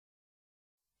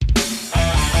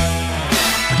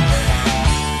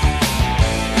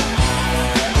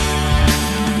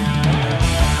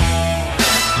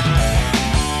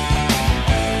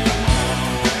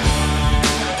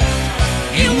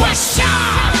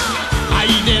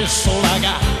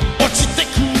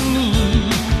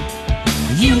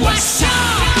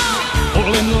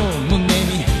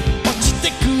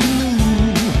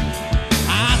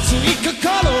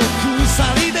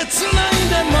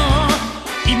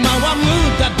今は無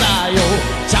駄だよ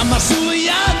邪魔する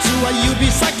やつは指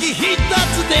先一つ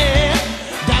で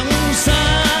ダンサ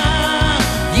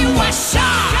ー You are shy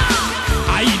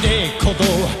愛で鼓動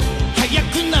速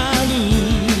くなる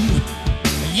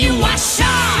You are shy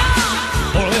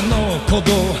俺の鼓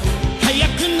動速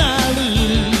くなる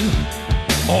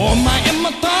お前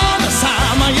もとのさ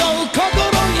まよう心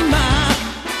今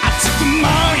熱く燃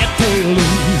えてる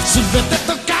全て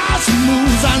溶かす無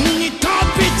残に飛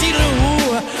び散る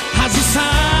はずさ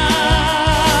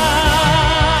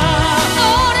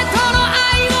俺との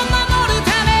愛を守る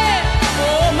ため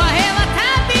お前は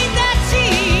旅立ち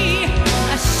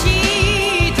明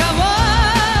日を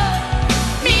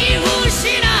見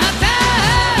失った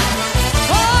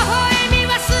微笑み忘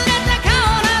れた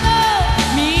顔など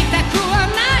見たくは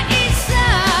ないさ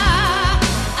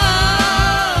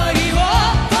愛を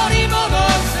取り戻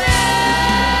せ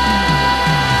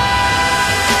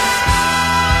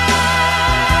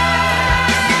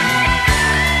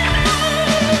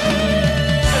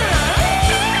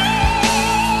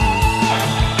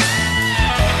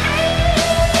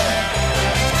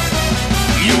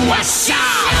You are shy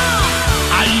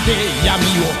愛で闇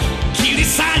を切り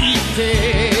裂い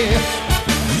て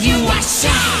You are shy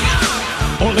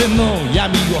俺の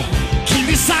闇を切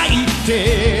り裂い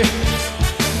て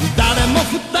誰も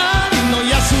二人の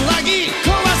安らぎ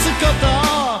壊すこ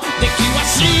とできは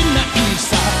しない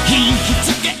さ引きつ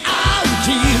け合う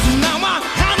絆は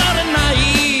離れない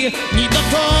二度と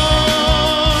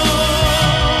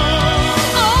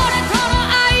俺との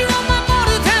愛を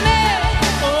守るため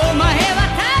お前は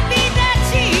旅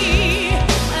立ち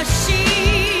明日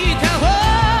を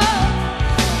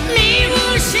見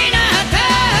失った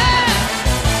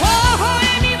微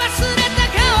笑み忘れた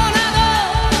顔など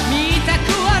見た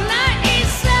くはない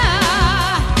さ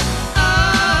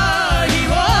愛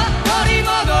を取り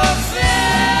戻せ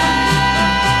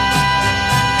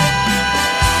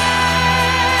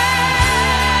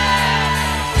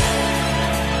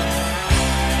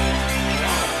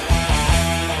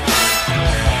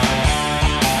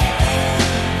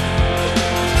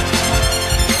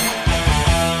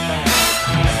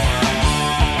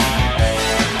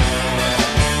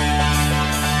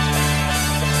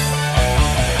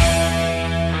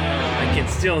I can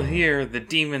still hear the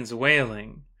demons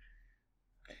wailing.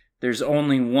 There's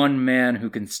only one man who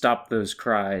can stop those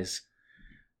cries.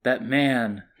 That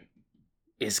man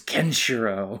is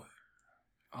Kenshiro.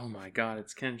 Oh my god,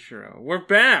 it's Kenshiro. We're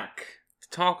back to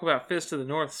talk about Fist of the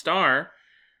North Star.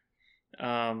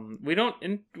 We don't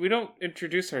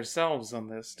introduce ourselves on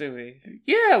this, do we?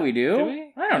 Yeah, we do. Do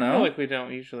we? I don't know. I feel like we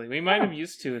don't usually. We might have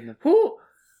used to in the... Who?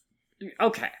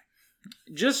 Okay.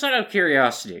 Just out of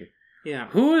curiosity, Yeah.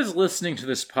 who is listening to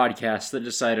this podcast that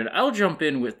decided I'll jump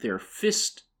in with their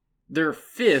fifth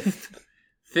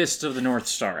Fist of the North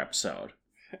Star episode?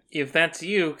 If that's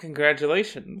you,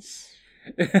 congratulations.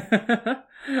 If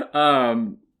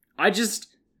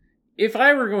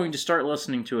I were going to start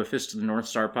listening to a Fist of the North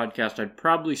Star podcast, I'd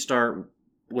probably start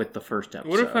with the first episode.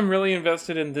 What if I'm really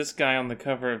invested in this guy on the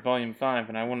cover of Volume 5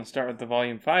 and I want to start with the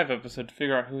Volume 5 episode to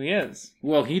figure out who he is?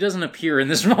 Well, he doesn't appear in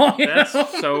this volume.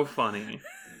 That's so funny.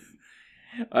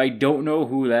 I don't know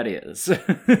who that is.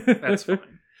 That's fine.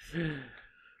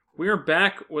 We're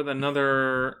back with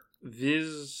another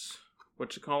Viz...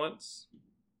 whatchamacallits?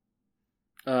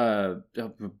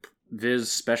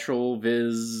 Viz special,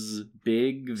 Viz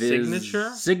big, Viz...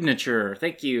 Signature? Signature,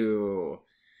 thank you.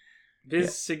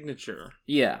 Viz Signature.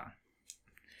 Yeah.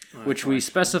 Which we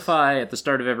specify at the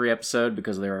start of every episode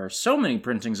because there are so many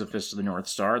printings of Fist of the North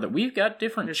Star that we've got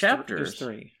different chapters. There's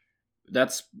 3.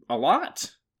 That's a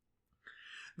lot.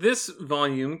 This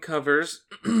volume covers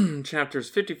chapters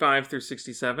 55 through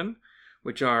 67,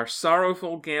 which are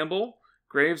Sorrowful Gamble,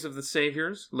 Graves of the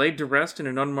Saviors, Laid to Rest in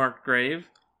an Unmarked Grave,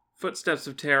 Footsteps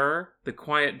of Terror, The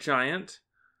Quiet Giant,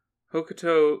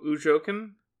 Hokuto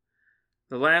Ujoken,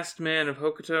 The Last Man of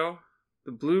Hokuto,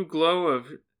 The Blue Glow of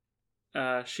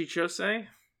Shichose,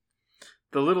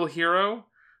 The Little Hero,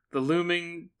 The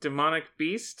Looming Demonic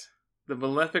Beast, The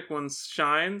Malefic One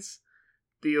Shines,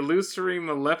 The Illusory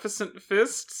Maleficent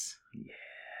Fists,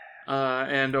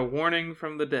 and A Warning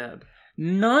from the Dead.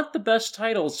 Not the best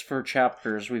titles for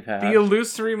chapters we've had. The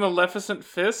Illusory Maleficent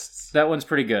Fists? That one's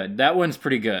pretty good.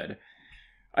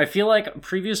 I feel like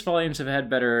previous volumes have had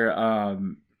better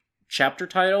chapter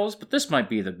titles, but this might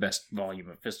be the best volume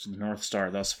of Fist of the North Star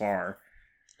thus far.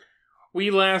 We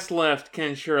last left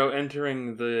Kenshiro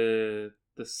entering the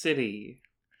city.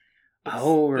 Right.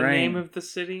 The name of the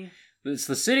city? It's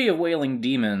the City of Wailing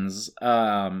Demons.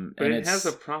 But it has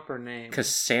a proper name.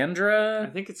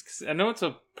 Cassandra? I know it's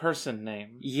a person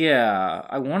name. Yeah,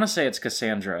 I want to say it's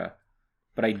Cassandra.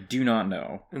 but I do not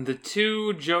know. And the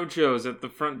two JoJos at the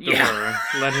front door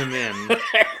let him in.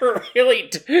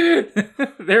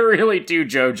 They're really two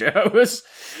JoJos.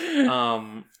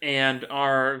 And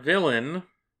our villain...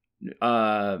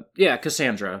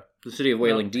 Cassandra. The city of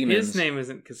Wailing Demons. His name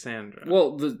isn't Cassandra.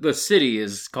 Well, the city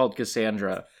is called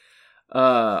Cassandra.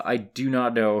 I do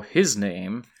not know his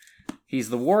name. He's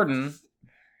the warden.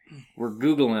 We're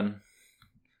Googling.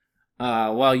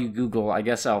 While you Google, I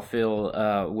guess I'll fill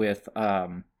with...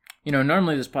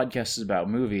 normally this podcast is about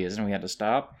movies, and we had to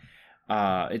stop.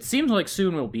 It seems like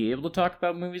soon we'll be able to talk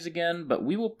about movies again, but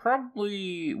we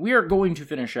are going to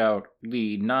finish out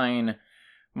the 9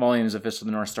 volumes of Fist of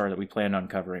the North Star that we planned on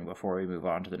covering before we move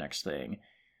on to the next thing.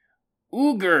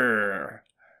 Uyghur!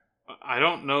 I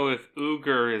don't know if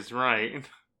Uyghur is right.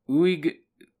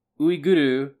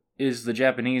 Uiguru is the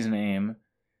Japanese name.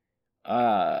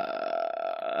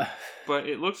 But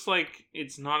it looks like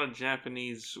it's not a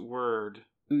Japanese word.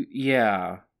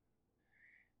 Yeah.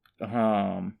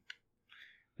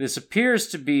 This appears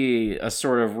to be a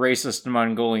sort of racist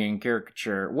Mongolian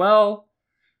caricature. Well,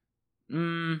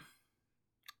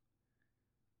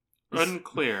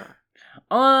 Unclear.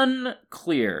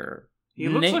 He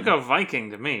looks like a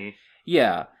Viking to me.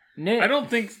 Yeah. I don't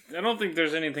think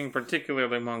there's anything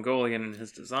particularly Mongolian in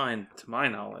his design, to my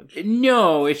knowledge.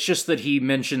 No, it's just that he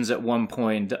mentions at one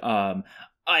point, I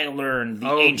learned the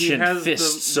ancient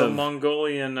fists the of...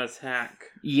 Mongolian attack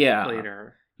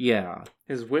later. Yeah.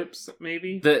 His whips,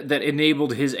 maybe? That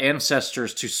enabled his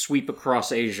ancestors to sweep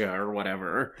across Asia or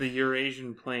whatever. The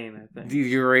Eurasian plain, I think. The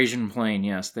Eurasian plain,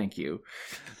 yes, thank you.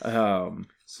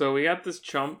 So we got this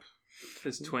chump,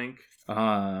 this twink,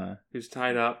 who's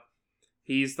tied up.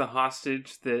 He's the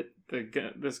hostage that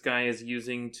this guy is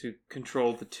using to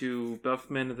control the 2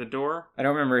 buff men at the door. I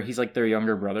don't remember. He's like their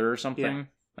younger brother or something?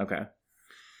 Yeah. Okay.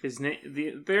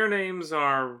 Their names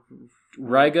are...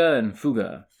 Raiga and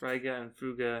Fuga.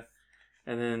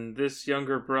 And then this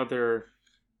younger brother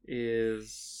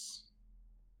is...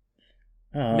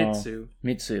 Mitsu.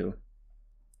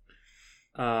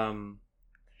 And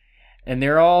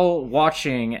they're all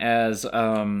watching as...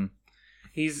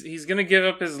 He's gonna give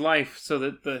up his life so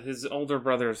that his older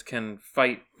brothers can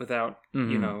fight without,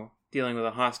 dealing with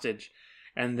a hostage.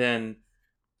 And then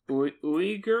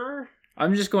Uyghur?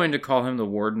 I'm just going to call him the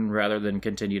warden rather than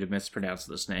continue to mispronounce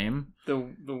this name.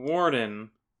 The warden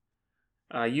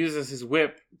uses his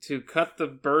whip to cut the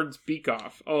bird's beak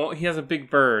off. Oh, he has a big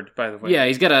bird, by the way. Yeah,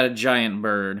 he's got a giant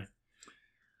bird.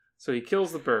 So he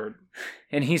kills the bird.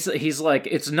 And he's like,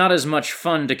 it's not as much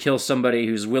fun to kill somebody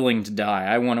who's willing to die.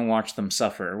 I want to watch them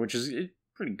suffer, which is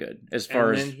pretty good.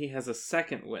 And then he has a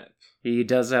second whip. He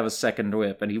does have a second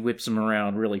whip, and he whips him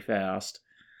around really fast.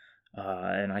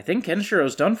 And I think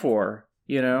Kenshiro's done for,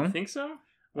 You think so?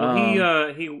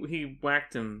 Well, he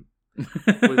whacked him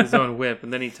with his own whip,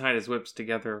 and then he tied his whips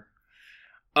together.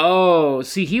 Oh,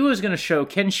 see, he was going to show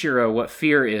Kenshiro what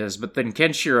fear is, but then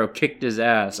Kenshiro kicked his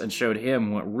ass and showed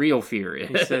him what real fear is.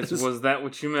 He says, was that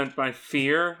what you meant by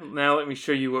fear? Now let me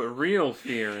show you what real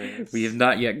fear is. We have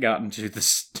not yet gotten to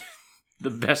the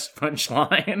best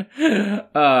punchline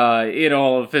in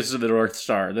all of Fist of the North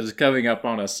Star that is coming up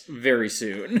on us very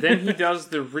soon. Then he does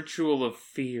the ritual of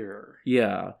fear.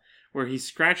 Yeah. Where he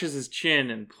scratches his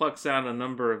chin and plucks out a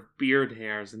number of beard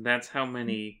hairs, and that's how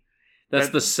many... That's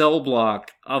the cell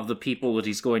block of the people that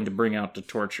he's going to bring out to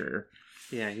torture.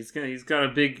 Yeah, he's got a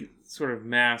big sort of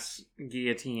mass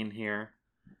guillotine here.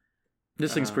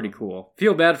 This thing's pretty cool.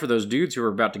 Feel bad for those dudes who were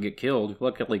about to get killed.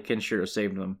 Luckily, Kenshiro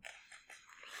saved them.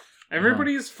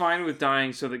 Everybody's fine with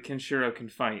dying so that Kenshiro can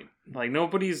fight. Like,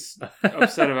 nobody's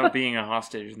upset about being a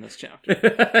hostage in this chapter.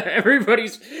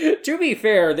 To be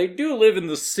fair, they do live in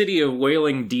the city of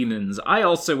Wailing Demons. I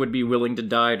also would be willing to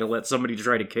die to let somebody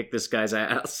try to kick this guy's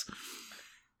ass.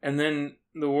 And then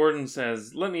the warden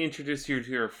says, let me introduce you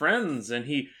to your friends. And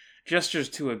he gestures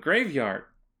to a graveyard.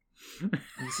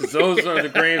 He says, those are the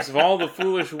graves of all the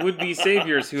foolish would-be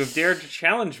saviors who have dared to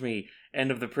challenge me, and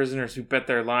of the prisoners who bet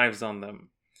their lives on them.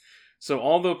 So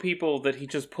all the people that he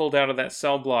just pulled out of that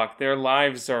cell block, their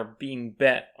lives are being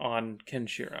bet on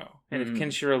Kenshiro. And if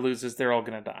Kenshiro loses, they're all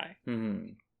going to die.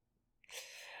 And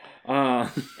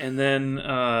then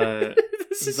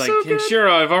he's like, so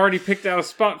Kenshiro, I've already picked out a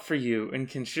spot for you. And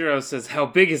Kenshiro says, how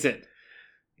big is it?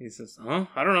 He says, huh?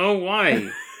 I don't know. Why?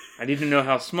 I need to know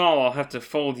how small I'll have to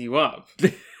fold you up.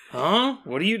 Huh?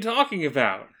 What are you talking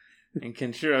about? And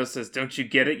Kenshiro says, don't you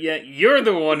get it yet? You're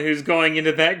the one who's going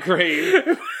into that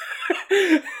grave.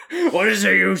 What is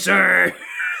it you say?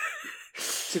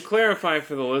 To clarify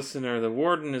for the listener, the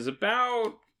warden is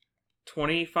about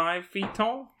 25 feet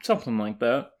tall. Something like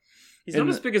that. He's not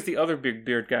as big as the other big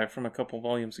beard guy from a couple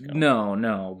volumes ago.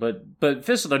 No, but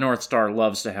Fist of the North Star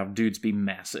loves to have dudes be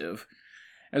massive,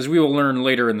 as we will learn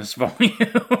later in this volume.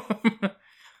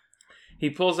 He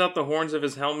pulls out the horns of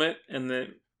his helmet, and it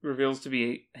reveals to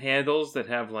be handles that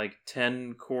have like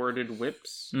 10 corded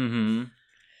whips. Mm-hmm.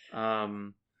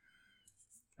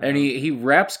 And he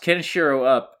wraps Kenshiro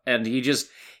up, and he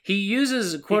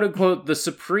uses quote unquote the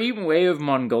supreme way of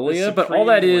Mongolia, but all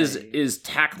that is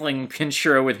tackling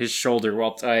Kenshiro with his shoulder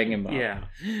while tying him up. Yeah.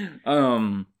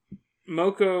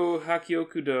 Moko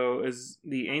Hakyokudo is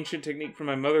the ancient technique from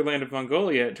my motherland of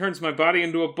Mongolia. It turns my body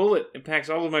into a bullet. It packs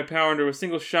all of my power into a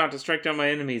single shot to strike down my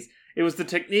enemies. It was the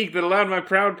technique that allowed my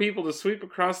proud people to sweep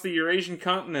across the Eurasian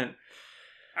continent.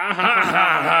 And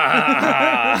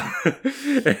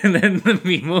then the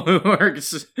people who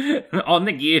works on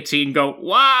the guillotine go,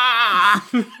 wah!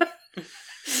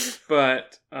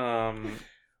 But,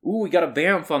 we got a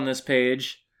Banff on this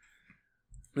page.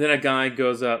 Then a guy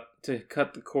goes up to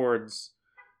cut the cords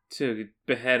to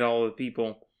behead all the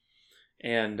people.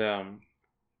 And,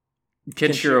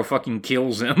 Kenshiro fucking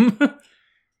kills him.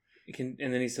 And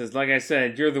then he says, like I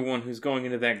said, you're the one who's going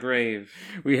into that grave.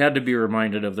 We had to be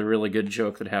reminded of the really good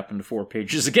joke that happened 4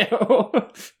 pages ago.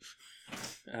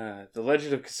 The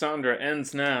Legend of Cassandra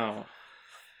ends now.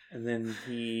 And then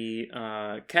he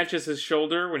catches his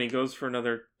shoulder when he goes for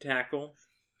another tackle.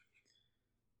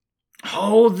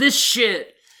 Oh, this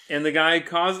shit! And the guy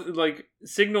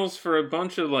signals for a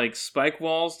bunch of spike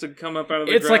walls to come up out of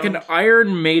the ground. It's like an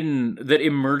Iron Maiden that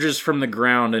emerges from the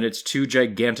ground, and it's 2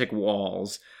 gigantic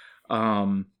walls.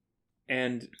 And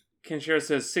Kenshiro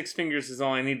says, 6 fingers is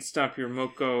all I need to stop your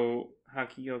Moko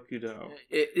Hakyokudo.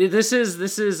 This is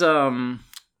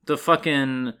the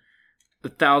fucking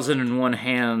 1,001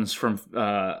 hands from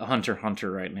Hunter x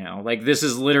Hunter right now. This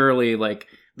is literally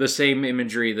the same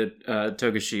imagery that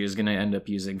Togashi is going to end up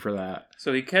using for that.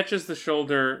 So he catches the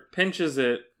shoulder, pinches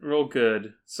it real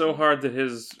good, so hard that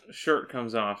his shirt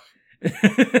comes off.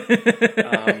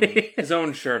 His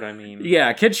own shirt, I mean.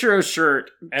 Yeah, Kenshiro's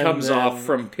shirt comes off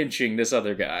from pinching this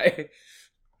other guy.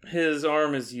 His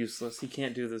arm is useless. He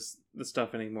can't do the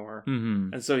stuff anymore.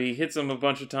 Mm-hmm. And so he hits him a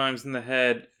bunch of times in the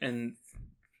head and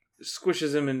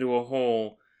squishes him into a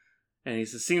hole. And he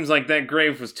says, seems like that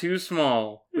grave was too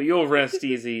small, but you'll rest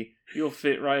easy. You'll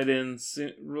fit right in.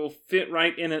 You'll fit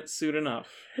right in it soon enough.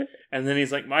 And then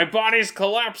he's like, my body's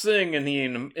collapsing, and he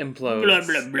implodes. Blah,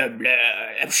 blah, blah,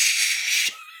 blah.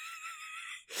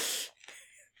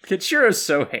 Kenshiro's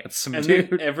so handsome, and dude.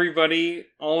 Then everybody,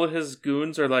 all of his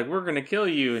goons are like, we're gonna kill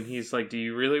you. And he's like, do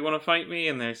you really want to fight me?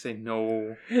 And they say,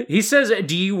 no. He says,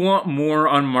 do you want more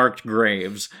unmarked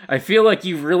graves? I feel like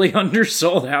you've really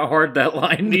undersold how hard that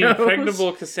line The goes.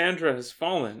 impregnable Cassandra has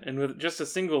fallen, and with just a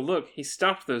single look, he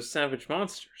stopped those savage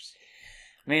monsters.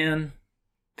 Man,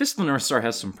 Fist of the North Star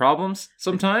has some problems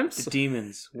sometimes. The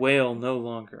demons wail no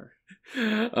longer.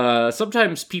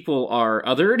 Sometimes people are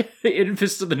othered in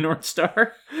Fist of the North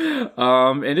Star,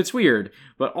 and it's weird.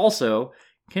 But also,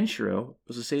 Kenshiro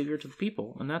was a savior to the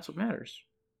people, and that's what matters.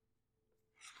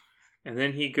 And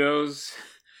then he goes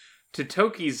to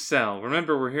Toki's cell.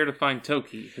 Remember, we're here to find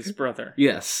Toki, his brother.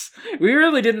 Yes. We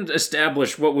really didn't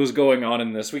establish what was going on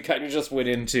in this. We kind of just went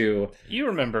into... You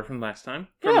remember from last time.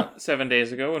 From 7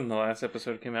 days ago when the last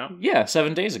episode came out. Yeah,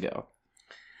 7 days ago.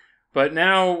 But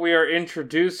now we are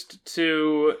introduced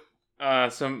to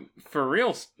some for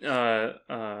real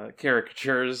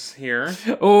caricatures here.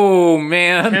 Oh,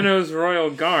 man. Kenno's Royal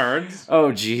Guards.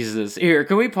 Oh, Jesus. Here,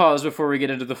 can we pause before we get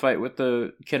into the fight with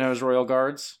the Kenno's Royal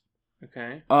Guards?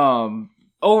 Okay.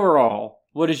 Overall,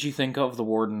 what did you think of the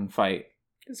Warden fight?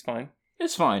 It's fine.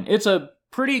 It's fine. It's a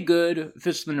pretty good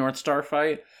Fist of the North Star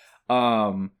fight.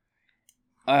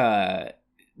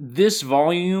 This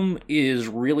volume is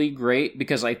really great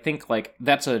because I think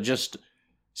that's a just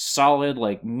solid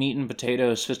meat and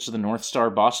potatoes Fist of the North Star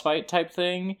boss fight type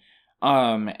thing.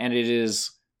 And it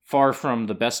is far from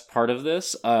the best part of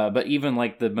this. But even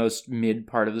the most mid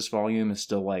part of this volume is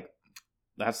still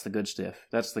that's the good stuff.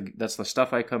 That's the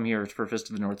stuff I come here for Fist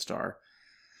of the North Star.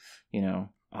 You know.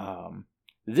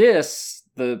 This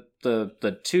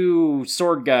the 2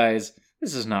 sword guys.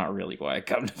 This is not really why I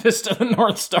come to Fist of the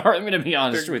North Star. I'm going to be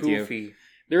honest with you.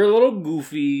 They're a little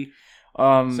goofy.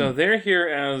 So they're here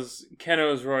as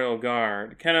Kenno's Royal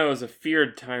Guard. Kenno is a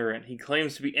feared tyrant. He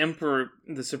claims to be Emperor,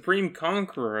 the supreme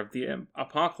conqueror of the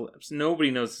apocalypse.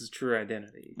 Nobody knows his true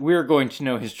identity. We're going to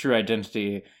know his true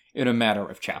identity in a matter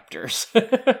of chapters.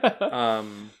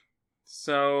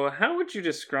 So how would you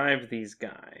describe these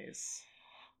guys?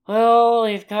 Well,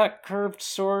 they've got curved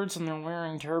swords and they're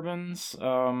wearing turbans.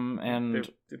 And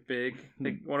they're big.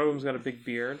 One of them's got a big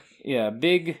beard. Yeah,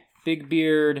 big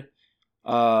beard.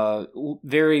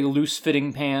 Very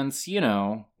loose-fitting pants,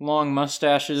 long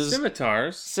mustaches.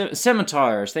 Scimitars.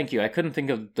 Scimitars, thank you. I couldn't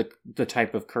think of the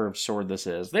type of curved sword this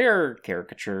is. They're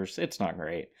caricatures. It's not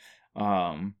great.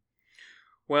 Well,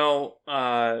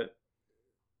 Raiga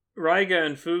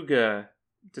and Fuga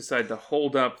decide to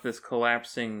hold up this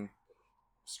collapsing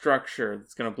structure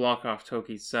that's going to block off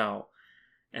Toki's cell.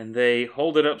 And they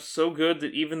hold it up so good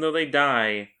that even though they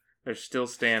die, they're still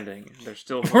standing. They're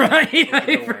still right.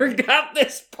 I forgot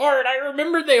this part. I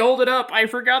remember they hold it up. I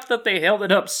forgot that they held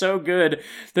it up so good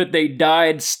that they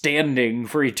died standing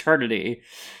for eternity.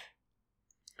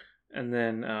 And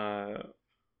then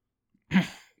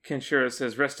Kenshiro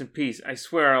says, "Rest in peace. I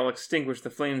swear I'll extinguish the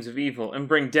flames of evil and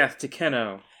bring death to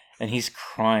Kenno." And he's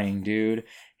crying, dude.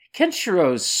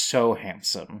 Kenshiro's so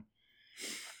handsome.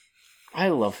 I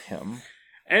love him.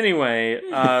 Anyway,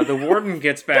 the warden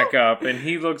gets back up, and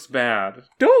he looks bad.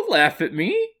 Don't laugh at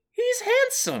me. He's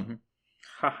handsome.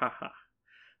 Ha ha ha.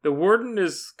 The warden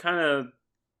is kind of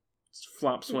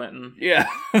flop sweating. Yeah.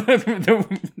 The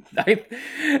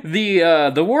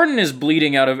warden is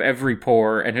bleeding out of every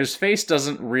pore, and his face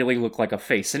doesn't really look like a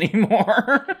face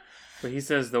anymore. But he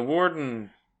says the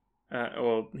warden...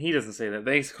 well, he doesn't say that.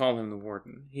 They call him the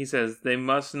warden. He says they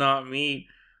must not meet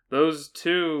those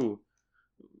two...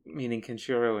 meaning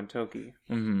Kenshiro and Toki.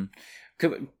 Mm-hmm.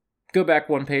 Go back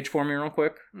one page for me real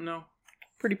quick. No.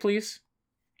 Pretty please.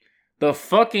 The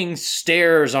fucking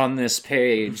stairs on this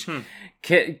page.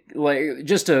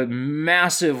 Just a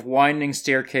massive winding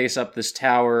staircase up this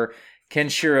tower.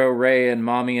 Kenshiro, Rei, and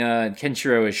Mamiya. And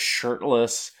Kenshiro is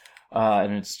shirtless.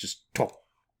 And it's just tok,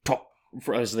 tok,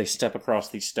 as they step across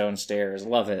these stone stairs.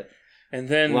 Love it. And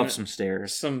then love some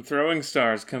stairs. Some throwing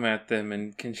stars come at them,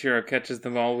 and Kenshiro catches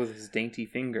them all with his dainty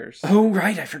fingers. Oh,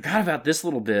 right. I forgot about this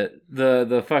little bit.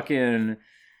 The fucking...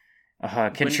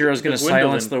 Kenshiro's going to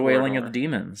silence the wailing of the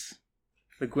demons.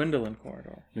 The Gwendolyn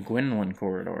corridor. The Gwendolyn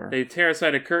corridor. They tear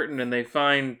aside a curtain, and they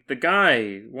find the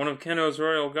guy, one of Kenno's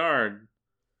royal guard.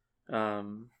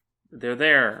 They're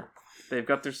there. They've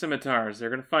got their scimitars. They're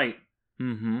going to fight.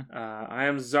 Mm-hmm. I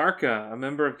am Zarka, a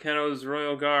member of Kenno's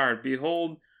royal guard.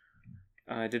 Behold...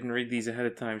 I didn't read these ahead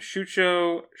of time.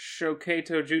 Shucho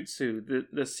Shoketo Jutsu,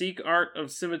 the Sikh art of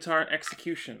scimitar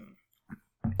execution.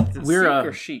 Is it We're Sikh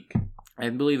or Sheik? I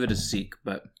believe it is Sikh,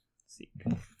 but Sikh.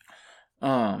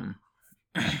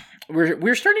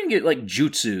 We're starting to get like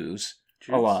jutsus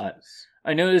a lot.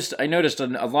 I noticed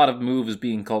a lot of moves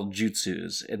being called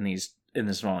jutsus in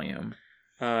this volume.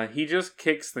 He just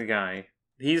kicks the guy.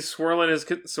 He's swirling his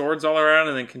swords all around,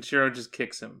 and then Kenshiro just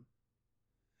kicks him.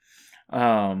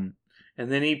 And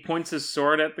then he points his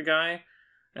sword at the guy,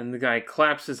 and the guy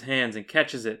claps his hands and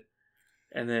catches it.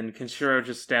 And then Kenshiro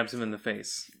just stabs him in the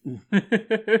face.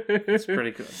 It's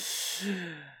pretty good.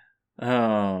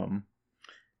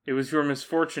 It was your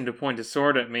misfortune to point a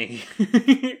sword at me.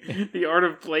 The art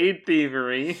of blade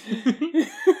thievery.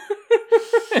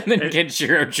 And then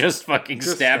Kenshiro just fucking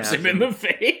stabs him in the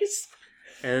face.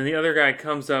 And then the other guy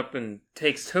comes up and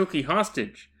takes Toki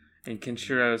hostage. And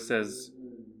Kenshiro says,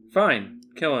 "Fine,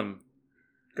 kill him.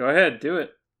 Go ahead, do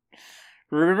it."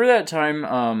 Remember that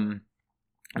time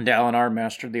Dalinar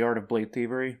mastered the art of blade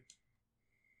thievery?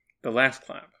 The last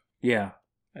clap. Yeah.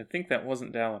 I think that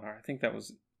wasn't Dalinar. I think that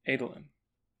was Adolin.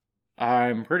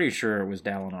 I'm pretty sure it was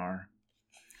Dalinar.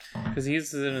 Because he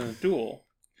uses it in a duel.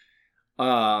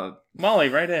 Molly,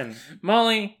 right in.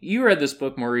 Molly, you read this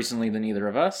book more recently than either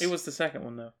of us. It was the second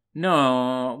one, though.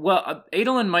 No. Well,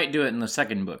 Adolin might do it in the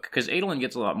second book, because Adolin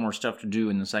gets a lot more stuff to do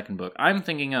in the second book. I'm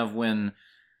thinking of when...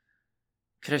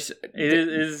 It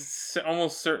is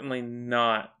almost certainly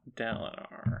not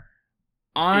Dalinar.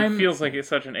 It feels like it's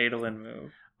such an Adolin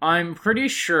move. I'm pretty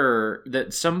sure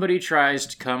that somebody tries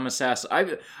to come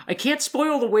assassinate... I can't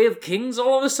spoil the Way of Kings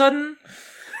all of a sudden,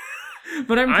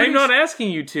 but I'm not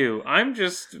asking you to. I'm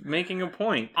just making a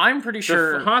point. I'm pretty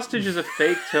sure... The hostage is a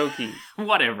fake Toki.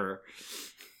 Whatever.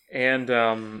 And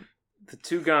the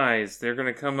two guys, they're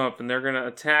going to come up and they're going to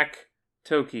attack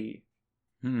Toki.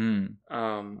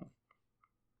 Mm-hmm.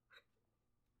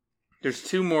 There's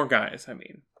two more guys,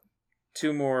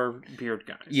 two more beard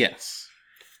guys. Yes.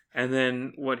 And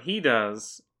then what he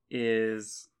does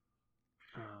is...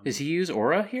 Does he use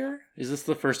aura here? Is this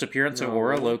the first appearance of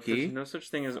aura, low-key? There's no such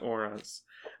thing as auras.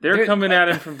 They're coming at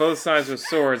him from both sides with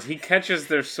swords. He catches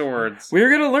their swords. We're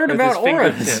going to learn about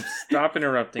auras. Stop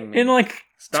interrupting me.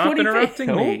 Stop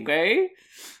interrupting me. Okay.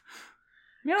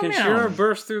 Kenshiro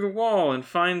bursts through the wall and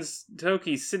finds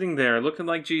Toki sitting there looking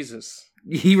like Jesus.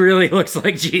 He really looks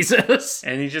like Jesus.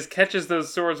 And he just catches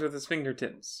those swords with his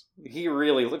fingertips. He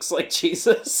really looks like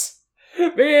Jesus.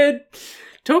 Man,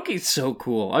 Toki's so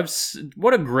cool.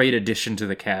 What a great addition to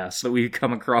the cast that we've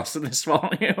come across in this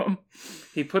volume.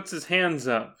 He puts his hands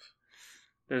up.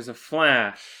 There's a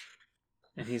flash.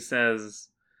 And he says,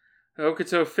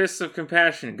 Hokuto, fists of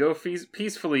compassion. Go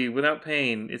peacefully without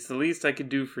pain. It's the least I could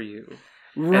do for you.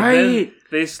 Right. And then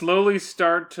they slowly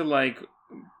start to, like,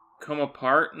 come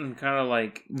apart and kind of,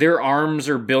 like... Their arms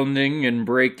are bending and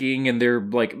breaking, and they're,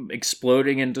 like,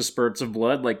 exploding into spurts of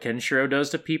blood like Kenshiro does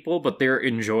to people, but they're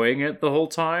enjoying it the whole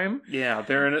time. Yeah,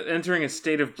 they're entering a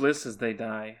state of bliss as they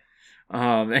die.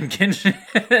 And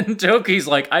and Toki's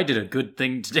like, I did a good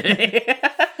thing today.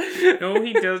 No,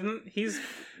 he doesn't. He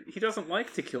doesn't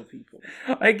like to kill people.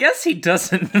 I guess he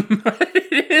doesn't, but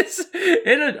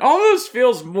it almost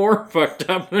feels more fucked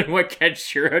up than what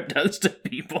Kenshiro does to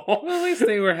people. Well, at least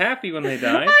they were happy when they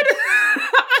died.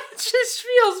 It just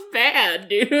feels bad,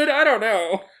 dude. I don't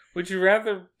know. Would you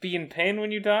rather be in pain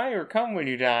when you die or come when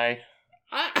you die?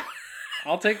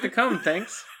 I'll take the come,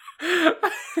 thanks. I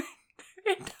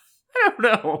don't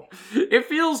know. It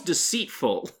feels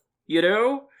deceitful, you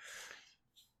know?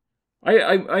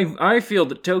 I feel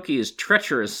that Toki is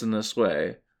treacherous in this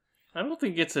way. I don't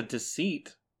think it's a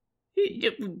deceit.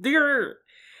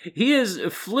 He has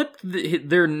flipped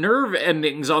their nerve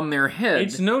endings on their head.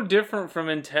 It's no different from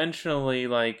intentionally,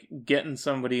 like, getting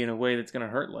somebody in a way that's going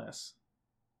to hurt less.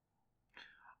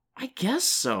 I guess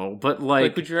so, but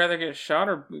like... would you rather get shot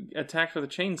or attacked with a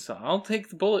chainsaw? I'll take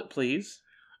the bullet, please.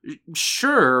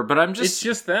 Sure, but I'm just... It's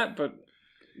just that, but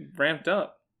ramped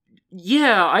up.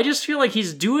 Yeah, I just feel like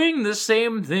he's doing the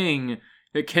same thing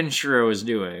that Kenshiro is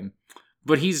doing.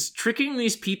 But he's tricking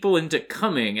these people into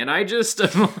coming, and I think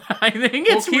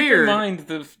it's weird. Keep in mind,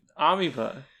 the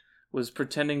amoeba was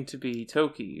pretending to be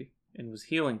Toki and was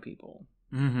healing people.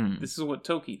 Mm-hmm. This is what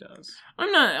Toki does.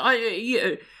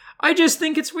 I just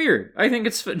think it's weird. I think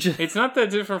it's just... It's not that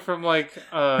different from, like,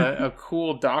 a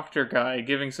cool doctor guy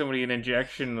giving somebody an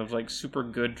injection of, like, super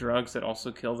good drugs that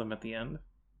also kill them at the end.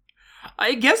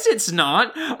 I guess it's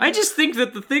not. I just think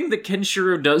that the thing that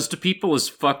Kenshiro does to people is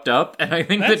fucked up, and I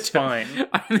think that's fine.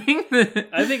 I think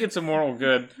it's a moral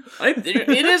good.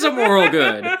 It is a moral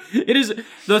good. It is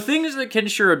the things that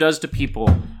Kenshiro does to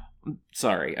people.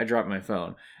 Sorry, I dropped my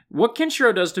phone. What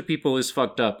Kenshiro does to people is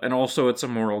fucked up, and also it's a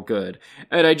moral good.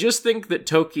 And I just think that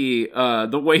Toki,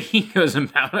 the way he goes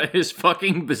about it is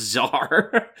fucking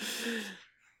bizarre.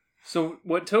 So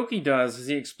what Toki does is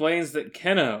he explains that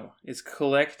Keno is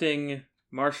collecting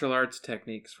martial arts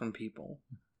techniques from people.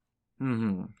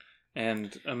 Mm-hmm.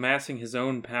 And amassing his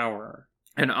own power.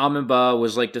 And Amiba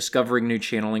was like discovering new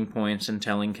channeling points and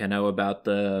telling Keno about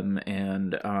them,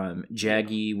 and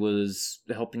Jaggy was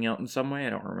helping out in some way. I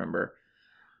don't remember.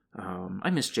 I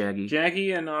miss Jaggy.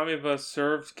 Jaggy and Amiba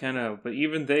served Keno, but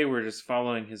even they were just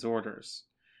following his orders.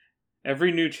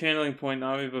 Every new channeling point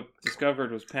Amiba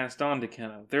discovered was passed on to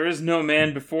Keno. There is no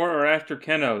man before or after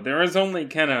Keno. There is only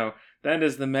Keno. That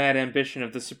is the mad ambition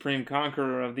of the supreme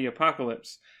conqueror of the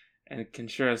apocalypse. And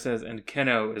Kenshiro says, and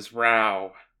Keno is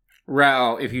Rao.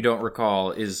 Rao, if you don't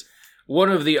recall, is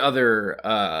one of the other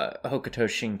Hokuto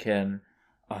Shinken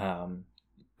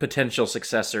potential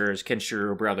successors,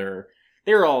 Kenshiro brother.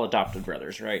 They were all adopted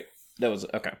brothers, right? That was,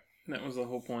 okay. That was the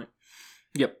whole point.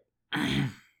 Yep.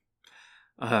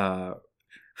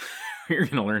 You're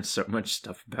gonna learn so much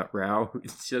stuff about Rao. He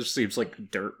just seems like the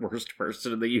dirt worst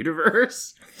person in the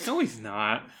universe. No, he's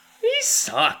not. He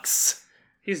sucks.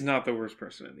 He's not the worst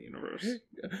person in the universe.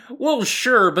 Well,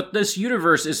 sure, but this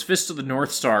universe is Fist of the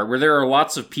North Star, where there are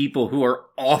lots of people who are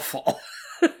awful.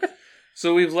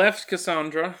 So we've left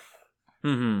Cassandra.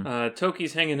 Mm-hmm.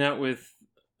 Toki's hanging out with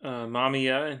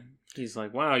Mamiya, and he's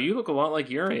like, wow, you look a lot like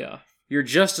Yuria. You're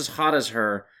just as hot as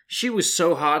her. She was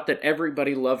so hot that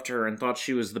everybody loved her and thought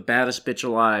she was the baddest bitch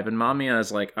alive. And Mamiya is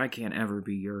like, I can't ever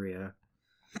be Yuria.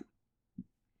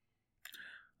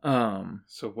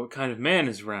 So what kind of man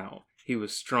is Rao? He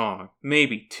was strong.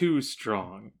 Maybe too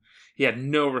strong. He had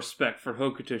no respect for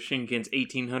Hokuto Shinken's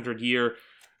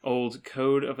 1800-year-old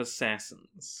code of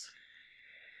assassins.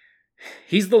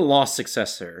 He's the lost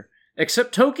successor.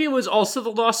 Except Toki was also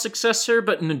the lost successor,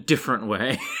 but in a different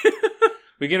way.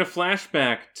 We get a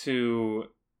flashback to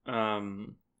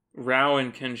Rao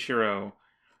and Kenshiro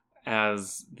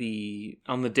as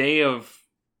on the day of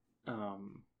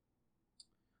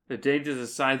the day to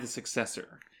decide the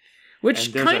successor. Which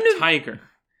and there's a tiger.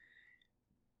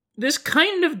 This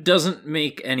kind of doesn't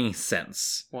make any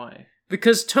sense. Why?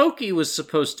 Because Toki was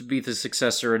supposed to be the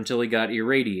successor until he got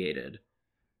irradiated.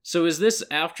 So is this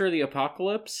after the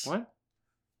apocalypse? What?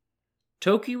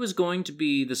 Toki was going to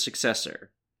be the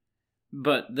successor.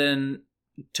 But then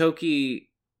Toki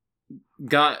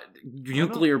got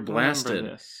nuclear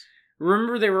blasted.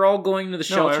 Remember they were all going to the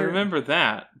shelter? No, I remember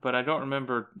that, but I don't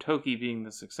remember Toki being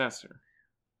the successor.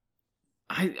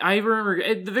 I remember,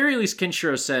 at the very least,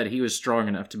 Kenshiro said he was strong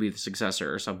enough to be the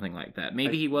successor or something like that.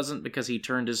 Maybe he wasn't because he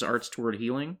turned his arts toward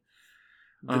healing.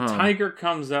 The tiger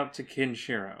comes up to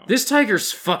Kenshiro. This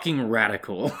tiger's fucking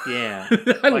radical. Yeah.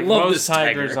 I like love most this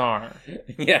tiger. tigers are.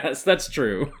 Yes, that's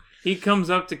true. He comes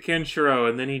up to Kenshiro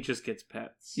and then he just gets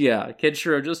pets. Yeah,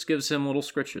 Kenshiro just gives him little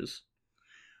scritches.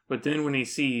 But then when he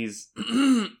sees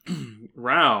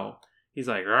Rao, he's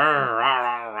like, "Rawr, rawr,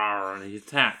 rawr, rawr," and he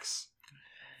attacks.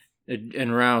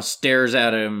 And Rao stares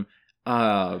at him.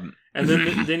 And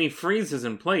then he freezes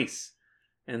in place.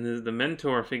 And the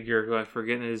mentor figure, who I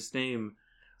forget his name,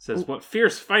 says, "What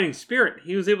fierce fighting spirit!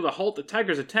 He was able to halt the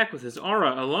tiger's attack with his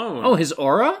aura alone." Oh, his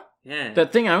aura? Yeah.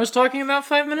 That thing I was talking about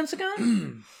 5 minutes ago?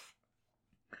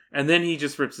 And then he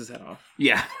just rips his head off.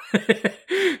 Yeah.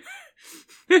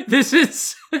 This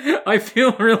is... I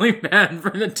feel really bad for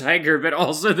the tiger, but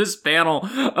also this panel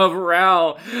of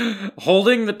Rao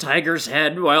holding the tiger's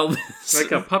head while this...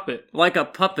 Like a puppet. Like a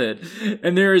puppet.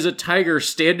 And there is a tiger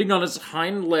standing on its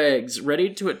hind legs,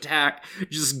 ready to attack,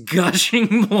 just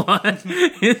gushing blood.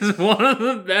 It's one of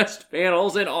the best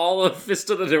panels in all of Fist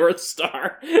of the North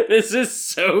Star. This is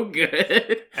so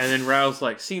good. And then Rao's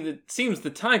like, seems the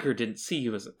tiger didn't see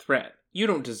you as a threat. You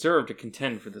don't deserve to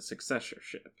contend for the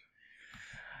successorship.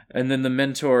 And then the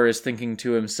mentor is thinking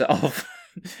to himself,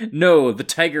 no, the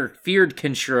tiger feared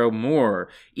Kenshiro more.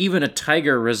 Even a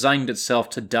tiger resigned itself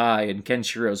to die in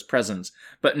Kenshiro's presence,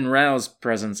 but in Rao's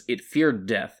presence it feared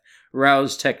death.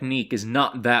 Rao's technique is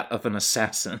not that of an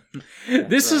assassin.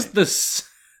 This is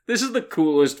the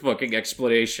coolest fucking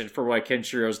explanation for why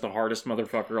Kenshiro's the hardest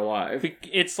motherfucker alive.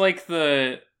 It's like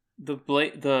the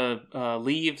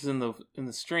leaves in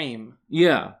the stream.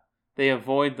 Yeah. They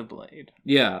avoid the blade.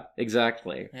 Yeah,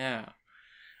 exactly. Yeah.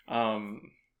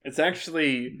 It's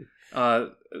actually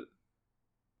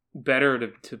better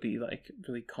to be like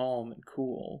really calm and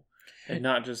cool and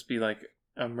not just be like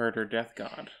a murder death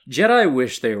god. Jedi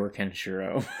wish they were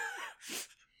Kenshiro.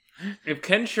 If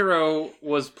Kenshiro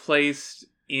was placed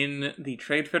in the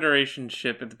Trade Federation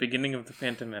ship at the beginning of the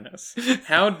Phantom Menace,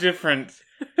 how different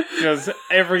does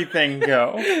everything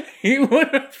go? He would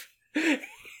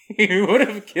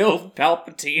have killed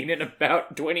Palpatine in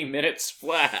about 20 minutes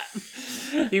flat.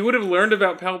 He would have learned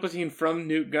about Palpatine from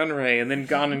Newt Gunray and then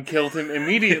gone and killed him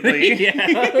immediately.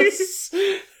 Yes.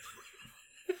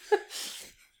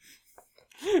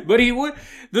 But he would...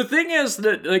 The thing is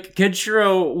that, like,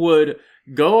 Kenshiro would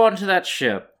go onto that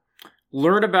ship,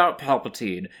 learn about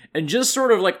Palpatine, and just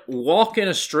sort of, like, walk in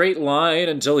a straight line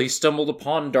until he stumbled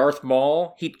upon Darth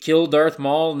Maul. He'd kill Darth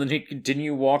Maul, and then he'd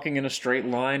continue walking in a straight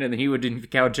line, and then he would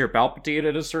encounter Palpatine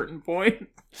at a certain point.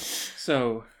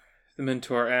 So, the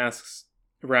mentor asks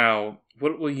Rao,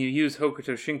 what will you use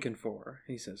Hokuto Shinken for?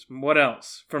 He says, what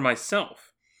else? For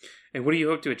myself. And what do you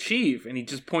hope to achieve? And he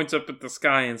just points up at the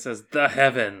sky and says, the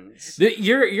heavens.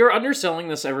 You're underselling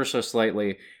this ever so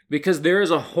slightly, because there is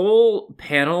a whole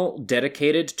panel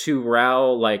dedicated to Rao,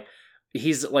 like,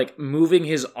 he's, like, moving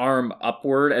his arm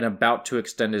upward and about to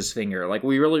extend his finger. Like,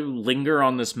 we really linger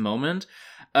on this moment.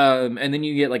 And then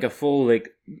you get, like, a full,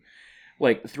 like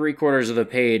 3/4 of the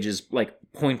page is, like,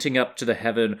 pointing up to the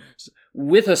heaven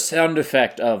with a sound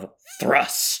effect of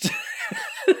thrust.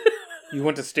 You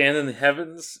want to stand in the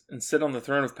heavens and sit on the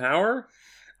throne of power?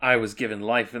 I was given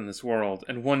life in this world,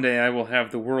 and one day I will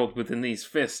have the world within these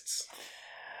fists.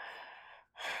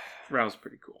 Rao's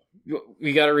pretty cool.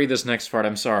 We gotta read this next part,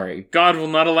 I'm sorry. God will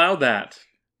not allow that.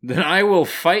 Then I will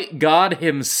fight God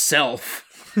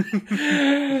himself.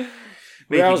 Making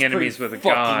enemies with a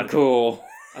god. Cool.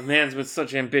 A man with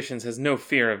such ambitions has no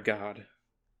fear of God.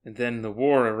 And then the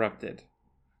war erupted.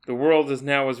 The world is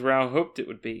now as Rao hoped it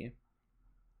would be.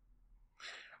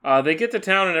 They get to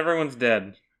town and everyone's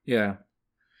dead. Yeah.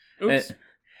 Oops.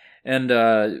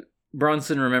 And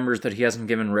Bronson remembers that he hasn't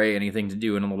given Ray anything to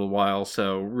do in a little while,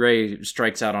 so Ray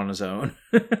strikes out on his own.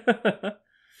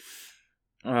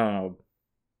 Oh.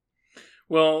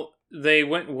 Well, they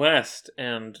went west,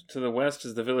 and to the west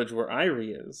is the village where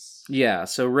Irie is. Yeah,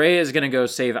 so Ray is going to go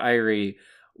save Irie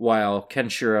while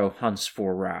Kenshiro hunts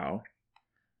for Rao.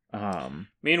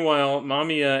 Meanwhile,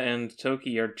 Mamiya and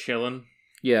Toki are chilling.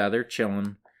 Yeah, they're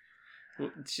chilling.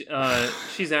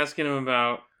 She's asking him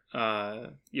about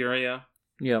Yuria.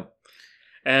 Yep.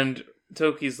 And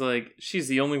Toki's like, she's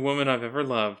the only woman I've ever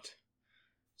loved.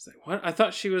 He's like, what? I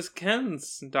thought she was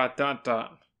Ken's... ...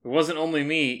 It wasn't only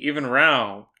me, even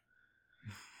Rao.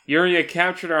 Yuria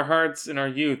captured our hearts in our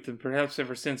youth, and perhaps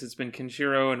ever since it's been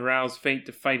Kenshiro and Rao's fate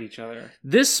to fight each other.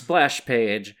 This splash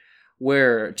page,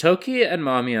 where Toki and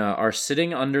Mamiya are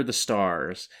sitting under the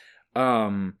stars,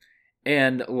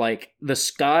 And, like, the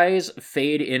skies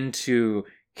fade into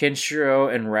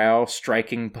Kenshiro and Rao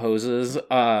striking poses,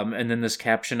 and then this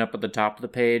caption up at the top of the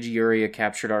page, Yuria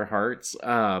captured our hearts.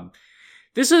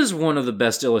 This is one of the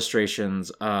best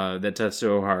illustrations that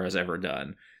Tetsuo Ohara has ever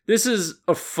done. This is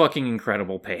a fucking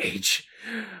incredible page.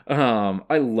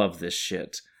 I love this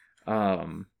shit.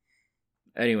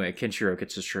 Anyway, Kenshiro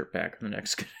gets his shirt back in the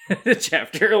next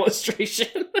chapter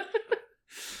illustration.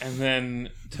 And then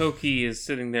Toki is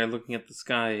sitting there looking at the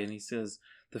sky, and he says,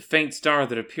 "The faint star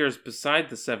that appears beside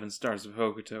the 7 stars of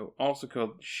Hokuto, also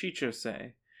called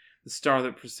Shichosei, the star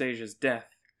that presages death.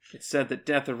 It's said that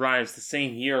death arrives the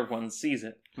same year one sees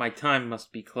it. My time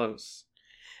must be close."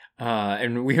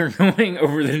 And we are going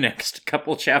over the next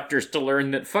couple chapters to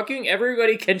learn that fucking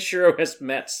everybody Kenshiro has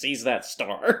met sees that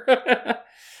star.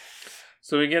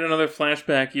 So we get another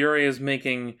flashback. Yuri is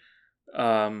making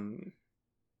origami.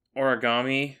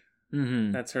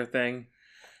 Mm-hmm. That's her thing.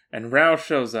 And Rao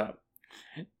shows up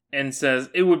and says,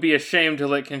 "It would be a shame to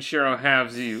let Kenshiro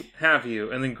have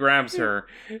you," and then grabs her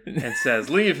and says,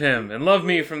 "Leave him and love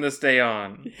me from this day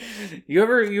on." You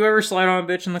ever slide on a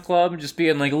bitch in the club just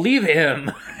being like, "Leave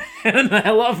him and I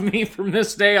love me from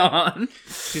this day on"?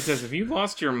 She says, "Have you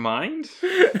lost your mind?"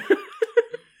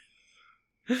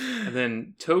 And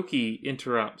then Toki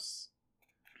interrupts.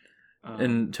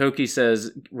 And Toki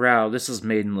says, "Rao, this is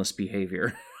maidenless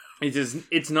behavior."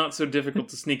 It's not so difficult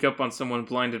to sneak up on someone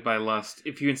blinded by lust.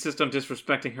 If you insist on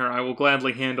disrespecting her, I will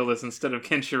gladly handle this instead of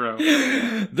Kenshiro.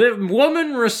 The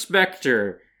woman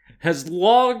respecter has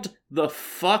logged the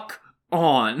fuck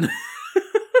on.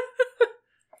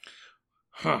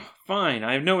 Fine,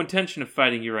 I have no intention of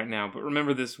fighting you right now, but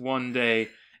remember this one day,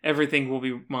 everything will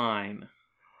be mine.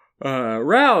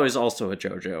 Rao is also a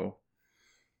JoJo.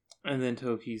 And then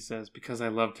Toki says, "Because I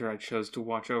loved her, I chose to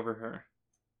watch over her."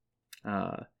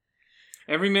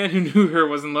 Every man who knew her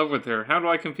was in love with her. How do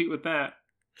I compete with that?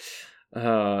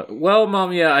 Well,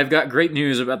 Mom, yeah, I've got great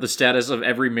news about the status of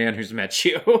every man who's met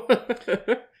you.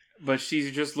 But she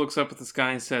just looks up at the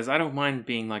sky and says, "I don't mind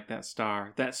being like that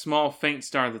star. That small, faint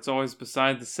star that's always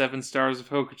beside the 7 stars of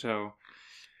Hokuto."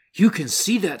 You can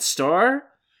see that star?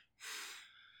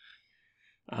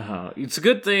 It's a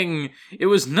good thing. It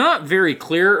was not very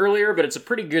clear earlier, but it's a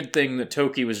pretty good thing that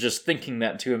Toki was just thinking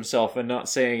that to himself and not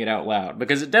saying it out loud,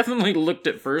 because it definitely looked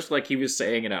at first like he was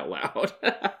saying it out loud.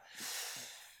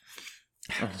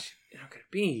 How could it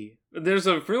be? There's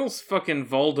a real fucking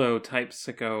Voldo type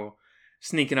sicko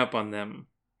sneaking up on them.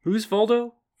 Who's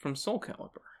Voldo? From Soul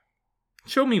Calibur.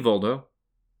 Show me Voldo.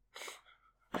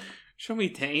 Show me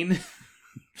Tane.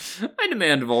 I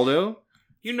demand Voldo.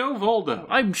 You know Voldo.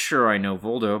 I'm sure I know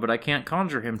Voldo, but I can't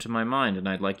conjure him to my mind, and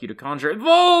I'd like you to conjure it.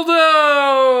 Voldo!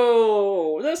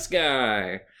 This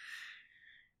guy.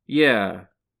 Yeah.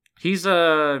 He's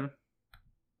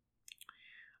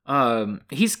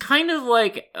he's kind of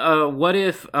like, what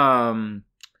if,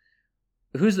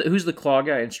 who's the claw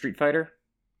guy in Street Fighter?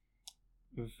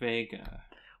 Vega.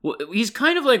 Well, he's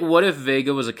kind of like, what if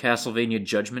Vega was a Castlevania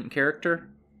Judgment character?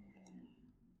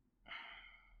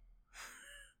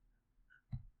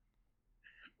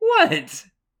 What?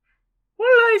 What did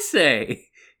I say?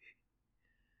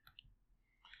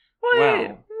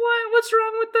 Wow. What's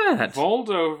wrong with that?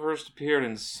 Voldo first appeared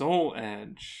in Soul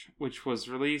Edge, which was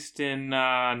released in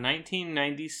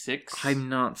 1996. I'm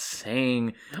not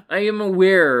saying. I am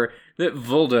aware that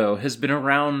Voldo has been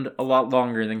around a lot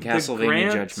longer than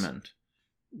Castlevania Judgment.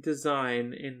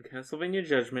 Design in Castlevania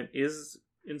Judgment is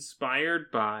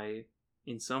inspired by,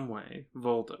 in some way,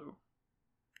 Voldo.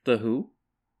 The who?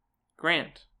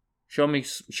 Grant. Show me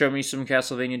some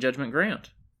Castlevania Judgment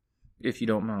Grant, if you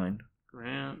don't mind.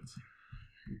 Grant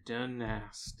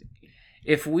Dynasty.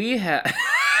 If we had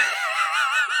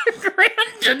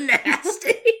Grant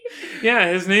Dynasty.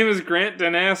 Yeah, his name is Grant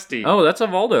Dynasty. Oh, that's a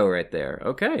Voldo right there.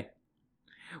 Okay.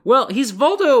 Well, he's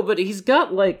Voldo, but he's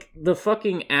got like the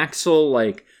fucking Axel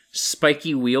like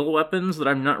spiky wheel weapons that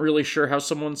I'm not really sure how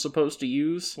someone's supposed to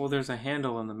use. Well, there's a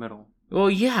handle in the middle. Well,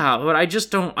 yeah, but I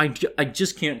just don't. I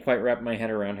just can't quite wrap my head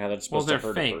around how that's supposed to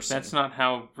hurt fake. a person. That's not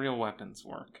how real weapons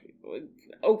work.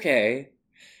 Okay,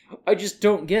 I just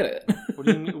don't get it. What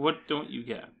do you mean? What don't you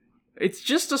get? It's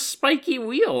just a spiky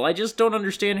wheel. I just don't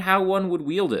understand how one would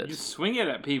wield it. You swing it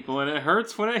at people and it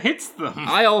hurts when it hits them.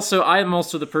 I am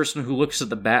also the person who looks at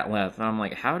the batleth and I'm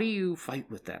like, how do you fight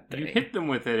with that thing? You hit them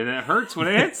with it and it hurts when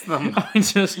it hits them.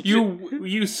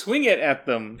 You swing it at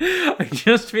them. I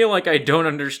just feel like I don't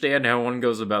understand how one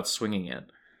goes about swinging it.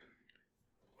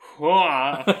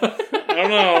 I don't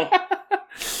know.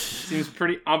 Seems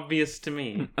pretty obvious to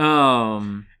me.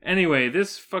 Anyway,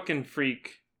 this fucking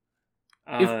freak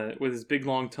with his big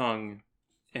long tongue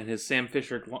and his Sam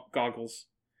Fisher goggles.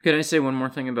 Can I say one more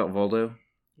thing about Voldo?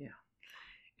 Yeah.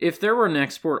 If there were an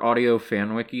export audio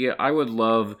fan wiki, I would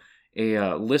love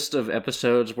a list of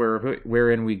episodes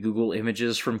wherein we Google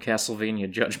images from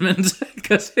Castlevania Judgment,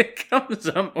 because it comes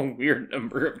up a weird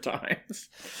number of times.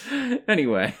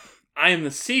 Anyway. I am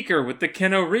the Seeker with the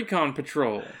Keno Recon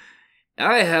Patrol.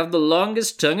 I have the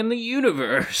longest tongue in the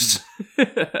universe.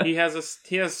 He has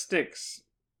sticks.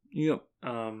 Yep.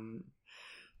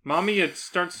 Mamiya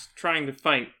starts trying to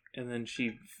fight, and then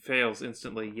she fails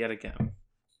instantly yet again.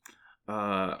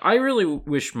 I really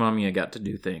wish Mamiya got to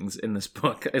do things in this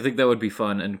book. I think that would be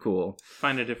fun and cool.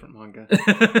 Find a different manga.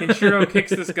 Kenshiro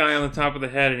kicks this guy on the top of the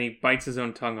head, and he bites his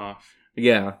own tongue off.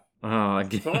 Yeah.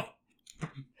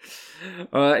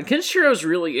 Kenshiro's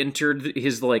really entered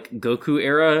his, like, Goku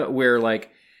era, where,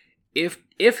 like, if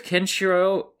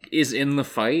Kenshiro is in the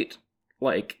fight,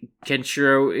 like,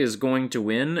 Kenshiro is going to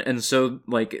win, and so,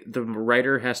 like, the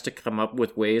writer has to come up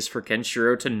with ways for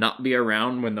Kenshiro to not be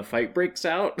around when the fight breaks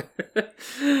out.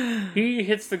 He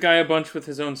hits the guy a bunch with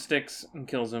his own sticks and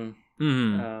kills him.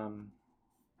 Mm.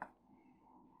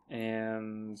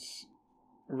 And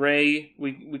Ray,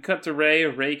 we cut to Ray.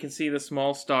 Ray can see the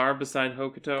small star beside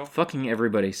Hokuto. Fucking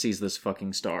everybody sees this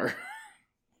fucking star.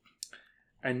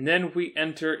 And then we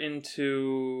enter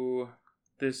into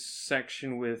this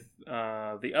section with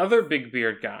the other big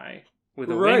beard guy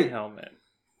with a wing helmet.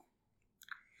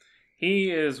 He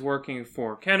is working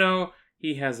for Keno.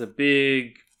 He has a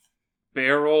big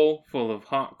barrel full of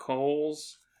hot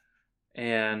coals.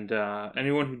 And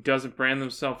anyone who doesn't brand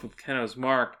themselves with Keno's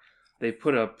mark, they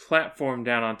put a platform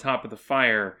down on top of the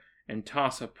fire and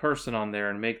toss a person on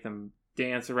there and make them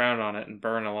dance around on it and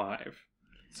burn alive.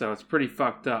 So it's pretty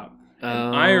fucked up.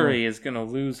 And Irie is going to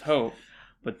lose hope.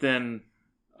 But then,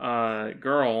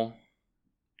 girl...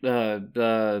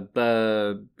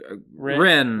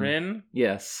 Rin?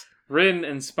 Yes. Rin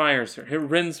inspires her.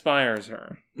 Rin inspires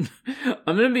her.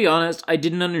 I'm going to be honest, I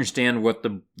didn't understand what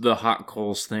the hot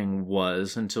coals thing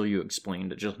was until you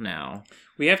explained it just now.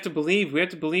 We have to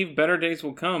believe better days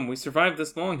will come. We survived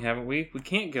this long, haven't we? We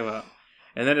can't give up.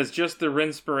 And that is just the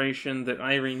Rinspiration that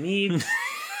Irie needs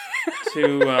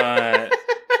to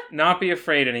not be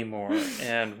afraid anymore.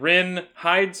 And Rin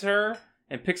hides her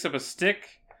and picks up a stick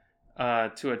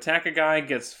to attack a guy,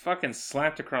 gets fucking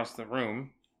slapped across the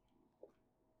room.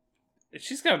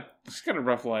 She's got a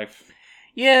rough life.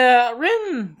 Yeah,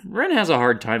 Rin has a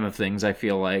hard time of things, I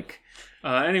feel like.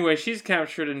 Anyway, she's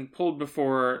captured and pulled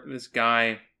before this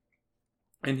guy,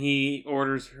 and he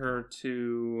orders her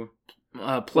to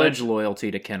pledge loyalty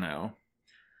to Keno.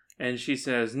 And she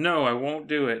says, "No, I won't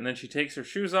do it." And then she takes her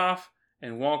shoes off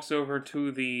and walks over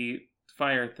to the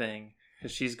fire thing,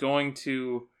 because she's going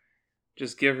to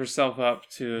just give herself up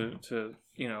to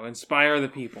inspire the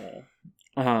people.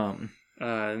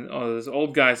 This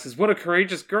old guy says, "What a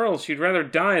courageous girl. She'd rather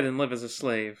die than live as a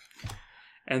slave."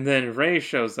 And then Ray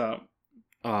shows up.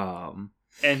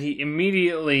 And he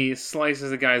immediately slices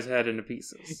the guy's head into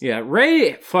pieces. Yeah,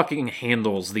 Ray fucking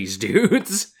handles these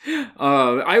dudes.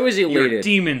 I was elated. You're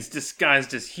demons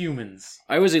disguised as humans.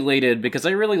 I was elated because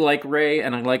I really like Ray,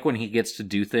 and I like when he gets to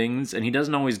do things, and he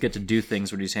doesn't always get to do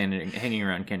things when he's hanging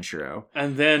around Kenshiro.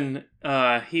 And then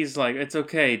he's like, "It's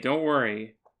okay, don't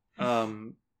worry."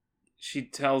 She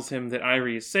tells him that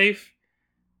Irie is safe,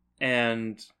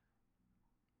 and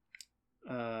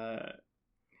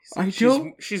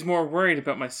she's more worried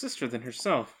about my sister than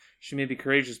herself. She may be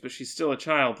courageous, but she's still a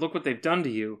child. Look what they've done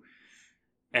to you.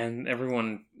 And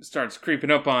everyone starts creeping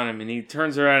up on him, and he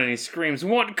turns around and he screams,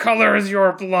 "What color is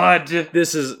your blood?"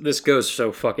 This goes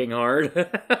so fucking hard.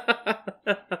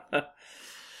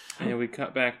 And we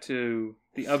cut back to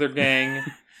the other gang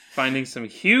finding some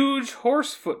huge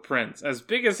horse footprints as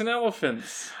big as an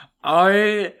elephant's.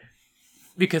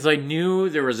 Because I knew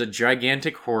there was a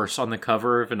gigantic horse on the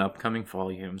cover of an upcoming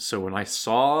volume, so when I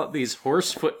saw these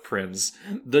horse footprints,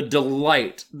 the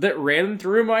delight that ran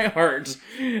through my heart,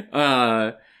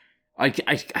 I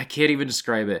can't even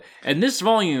describe it. And this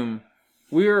volume,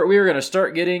 we were going to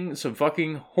start getting some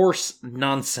fucking horse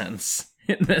nonsense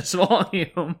in this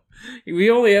volume. We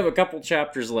only have a couple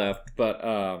chapters left, but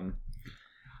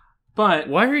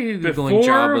why are you Googling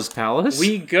Jabba's palace?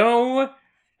 We go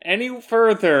any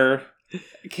further,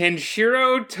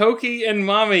 Kenshiro, Toki, and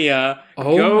Mamiya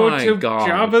go to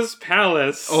Jabba's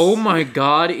palace. Oh my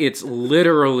god, it's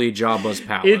literally Jabba's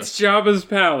palace. It's Jabba's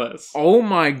palace. Oh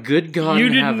my good god. You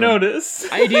didn't notice.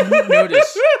 I didn't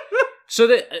notice.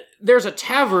 So there's a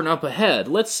tavern up ahead.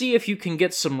 Let's see if you can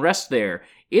get some rest there.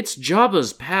 It's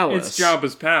Jabba's palace. It's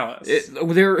Jabba's palace.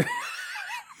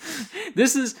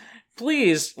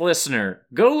 please, listener,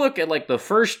 go look at, like, the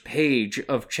first page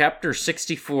of Chapter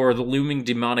 64, The Looming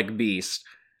Demonic Beast.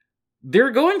 They're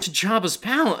going to Jabba's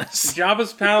palace.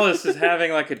 Jabba's palace is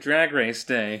having, like, a drag race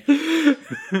day.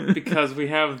 Because we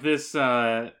have this,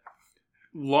 large...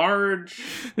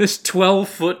 This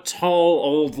 12-foot tall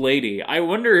old lady. I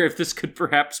wonder if this could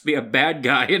perhaps be a bad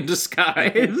guy in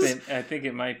disguise. I think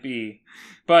it might be.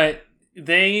 But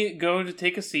they go to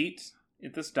take a seat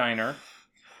at this diner.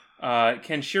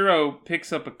 Kenshiro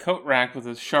picks up a coat rack with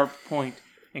a sharp point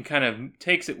and kind of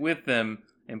takes it with them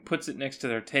and puts it next to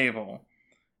their table.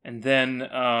 And then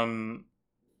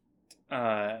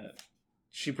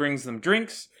she brings them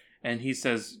drinks, and he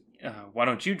says, why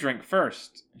don't you drink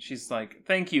first? And she's like,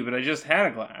 thank you, but I just had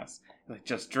a glass. He's like,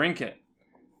 just drink it.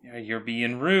 You're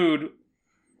being rude.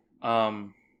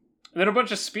 Then a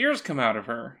bunch of spears come out of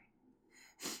her.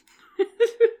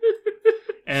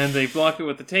 And they block it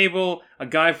with the table. A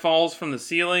guy falls from the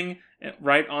ceiling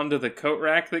right onto the coat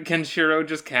rack that Kenshiro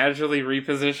just casually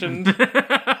repositioned.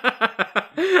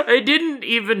 I didn't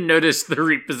even notice the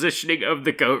repositioning of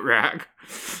the coat rack.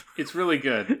 It's really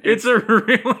good. It's a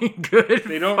really good...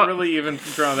 They don't really even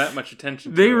draw that much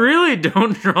attention to it. They really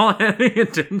don't draw any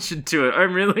attention to it.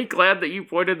 I'm really glad that you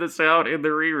pointed this out in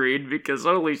the reread, because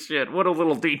holy shit, what a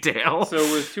little detail. So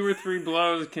with 2 or 3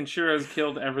 blows, Kenshiro's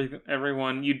killed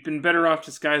everyone. You'd been better off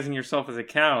disguising yourself as a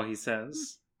cow, he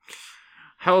says.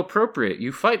 How appropriate.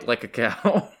 You fight like a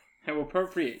cow. How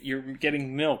appropriate. You're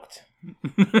getting milked.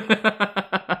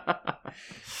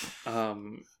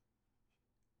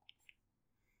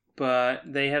 But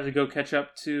they have to go catch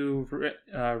up to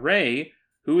Rey,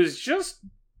 who is just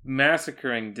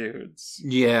massacring dudes.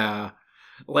 Yeah.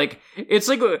 Like, it's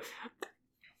like...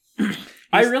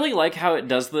 I really like how it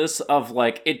does this, of,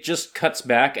 like, it just cuts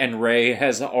back and Rey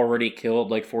has already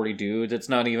killed, like, 40 dudes. It's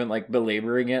not even, like,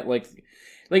 belaboring it. Like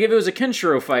if it was a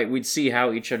Kenshiro fight, we'd see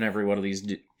how each and every one of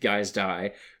these guys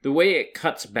die. The way it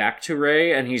cuts back to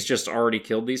Rey, and he's just already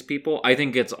killed these people, I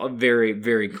think it's a very,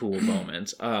 very cool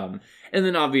moment. And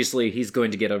then obviously he's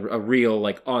going to get a real,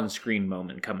 like, on-screen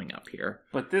moment coming up here.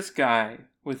 But this guy,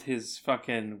 with his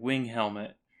fucking wing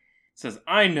helmet, says,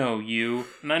 I know you,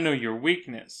 and I know your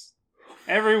weakness.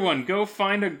 Everyone, go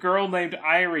find a girl named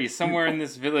Irie somewhere in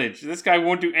this village. This guy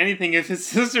won't do anything if his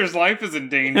sister's life is in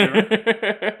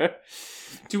danger.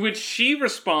 To which she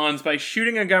responds by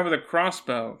shooting a guy with a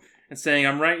crossbow and saying,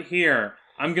 I'm right here.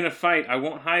 I'm gonna fight. I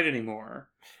won't hide anymore.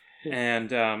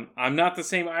 And I'm not the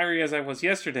same Irie as I was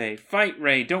yesterday. Fight,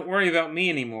 Rey. Don't worry about me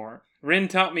anymore. Rin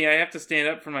taught me I have to stand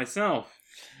up for myself.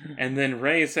 And then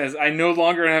Rey says, I no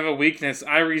longer have a weakness.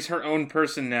 Irie's her own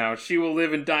person now. She will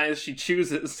live and die as she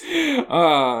chooses.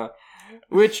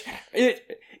 Which,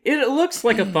 it looks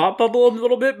like a thought bubble a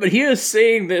little bit, but he is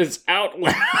saying this out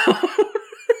loud.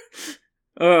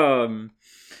 And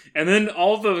then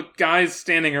all the guys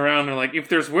standing around are like, if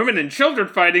there's women and children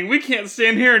fighting, we can't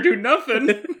stand here and do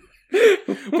nothing.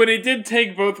 But it did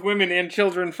take both women and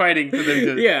children fighting for them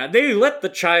to... Yeah, they let the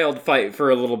child fight for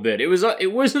a little bit. It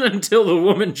wasn't until the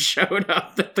woman showed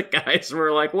up that the guys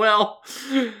were like, well...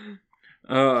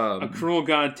 A cruel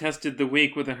god tested the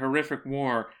weak with a horrific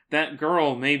war. That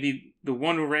girl may be the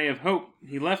one ray of hope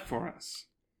he left for us.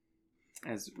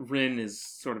 As Rin is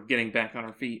sort of getting back on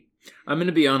her feet. I'm going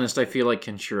to be honest, I feel like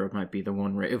Kenshiro might be the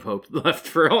one ray of hope left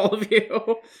for all of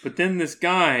you. But then this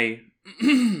guy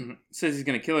says he's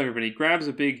going to kill everybody. He grabs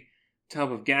a big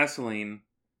tub of gasoline.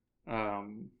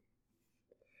 Right,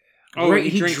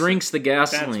 he drinks the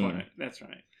gasoline. That's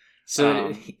right.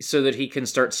 So that he can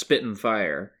start spitting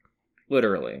fire.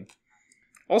 Literally.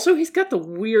 Also, he's got the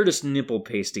weirdest nipple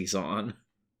pasties on.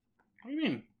 What do you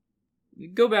mean?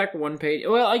 Go back one page.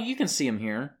 Well, you can see him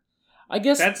here. I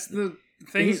guess... That's the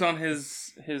things on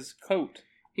his coat.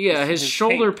 Yeah, his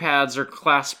shoulder cape. Pads are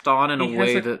clasped on in a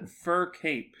way that... He has a fur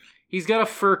cape. He's got a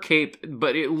fur cape,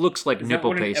 but it looks like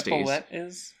nipple pasties. Is that what an epaulette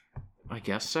is? I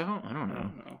guess so. I don't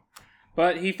know.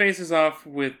 But he faces off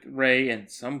with Rey,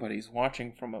 and somebody's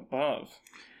watching from above.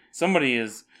 Somebody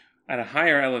is at a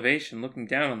higher elevation looking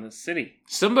down on the city.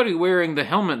 Somebody wearing the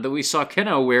helmet that we saw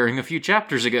Keno wearing a few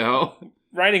chapters ago.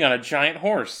 Riding on a giant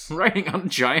horse.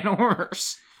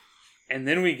 And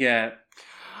then we get...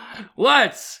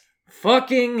 Let's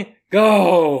fucking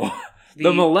go!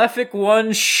 The Malefic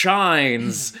One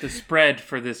shines. The spread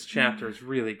for this chapter is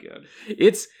really good.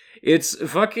 It's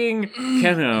fucking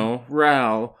Keno,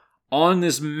 Rao, on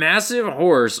this massive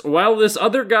horse, while this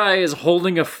other guy is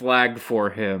holding a flag for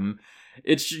him.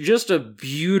 It's just a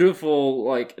beautiful,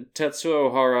 like,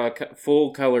 Tetsuo Hara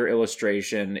full color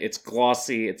illustration. It's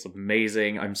glossy. It's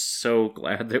amazing. I'm so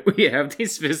glad that we have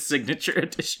these Fist signature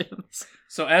editions.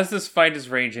 So as this fight is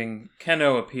raging,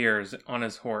 Keno appears on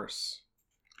his horse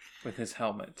with his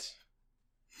helmet.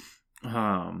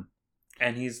 And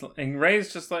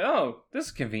Ray's just like, oh, this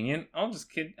is convenient.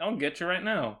 I'll get you right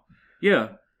now. Yeah.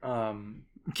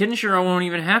 Kenshiro won't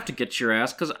even have to get your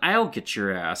ass, because I'll get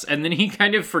your ass. And then he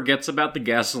kind of forgets about the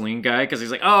gasoline guy, because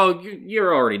he's like, oh,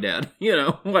 you're already dead. You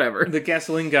know, whatever. The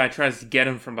gasoline guy tries to get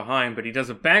him from behind, but he does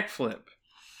a backflip.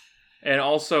 And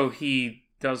also he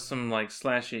does some, like,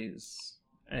 slashes.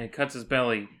 And he cuts his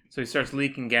belly, so he starts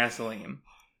leaking gasoline.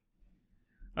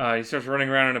 He starts running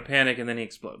around in a panic, and then he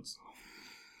explodes.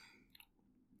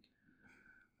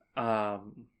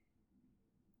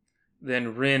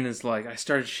 Then Rin is like, I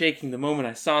started shaking the moment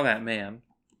I saw that man.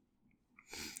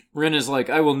 Rin is like,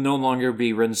 I will no longer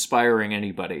be Rinspiring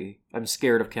anybody. I'm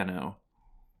scared of Keno.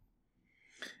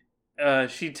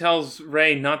 She tells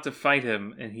Ray not to fight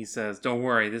him, and he says, don't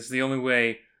worry, this is the only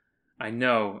way I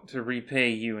know to repay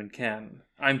you and Ken.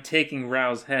 I'm taking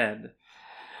Rao's head.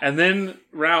 And then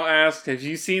Rao asks, have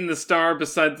you seen the star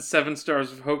beside the 7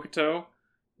 stars of Hokuto?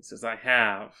 He says, I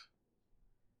have.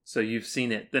 So you've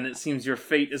seen it. Then it seems your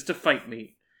fate is to fight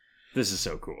me. This is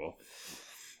so cool.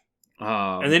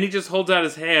 And then he just holds out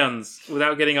his hands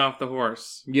without getting off the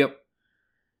horse. Yep.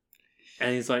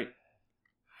 And he's like,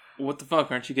 what the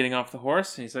fuck, aren't you getting off the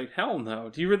horse? And he's like, hell no.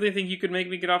 Do you really think you could make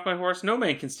me get off my horse? No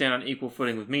man can stand on equal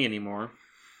footing with me anymore.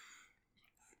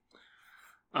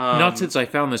 Not since I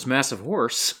found this massive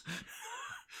horse.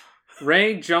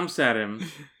 Ray jumps at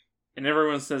him, and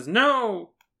everyone says, no!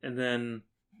 And then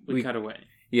we cut away.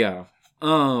 Yeah.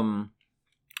 I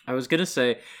was gonna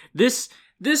say, this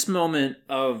moment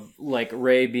of, like,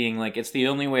 Ray being like, it's the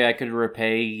only way I could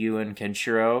repay you and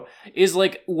Kenshiro, is,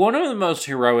 like, one of the most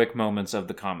heroic moments of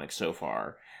the comic so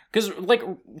far. Because, like,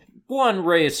 1,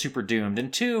 Ray is super doomed,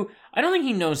 and 2, I don't think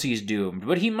he knows he's doomed,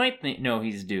 but he might know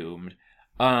he's doomed.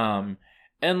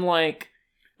 And, like...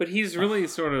 But he's really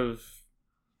sort of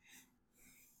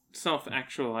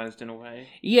self-actualized in a way.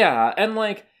 Yeah, and,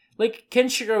 like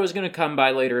Kenshiro is gonna come by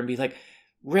later and be like,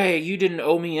 Ray, you didn't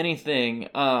owe me anything,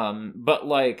 but,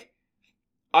 like,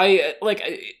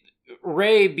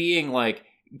 Ray being like,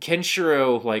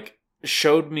 Kenshiro, like,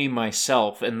 showed me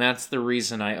myself, and that's the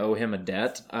reason I owe him a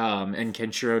debt, and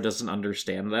Kenshiro doesn't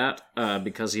understand that,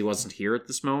 because he wasn't here at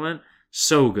this moment.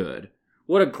 So good.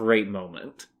 What a great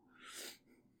moment.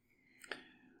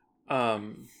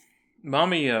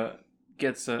 Mamiya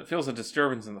feels a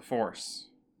disturbance in the Force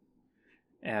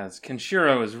as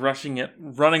Kenshiro is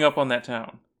running up on that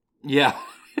town. Yeah.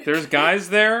 There's guys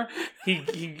there. He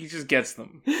just gets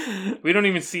them. We don't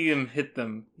even see him hit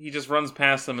them. He just runs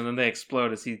past them and then they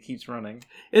explode as he keeps running.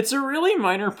 It's a really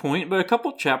minor point, but a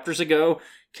couple chapters ago,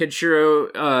 Kenshiro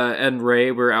and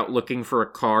Ray were out looking for a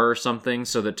car or something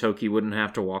so that Toki wouldn't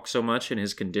have to walk so much in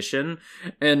his condition.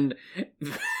 And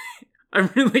I'm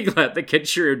really glad that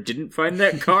Kenshiro didn't find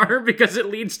that car because it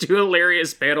leads to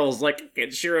hilarious panels like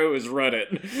Kenshiro is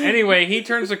running. Anyway, he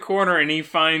turns a corner and he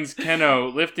finds Keno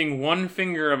lifting one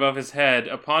finger above his head,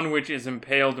 upon which is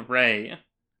impaled Ray.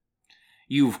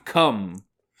 You've come.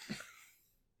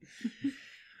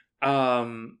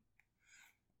 So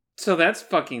that's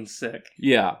fucking sick.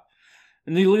 Yeah.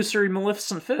 And the illusory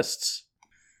Maleficent fists.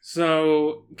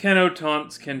 So Keno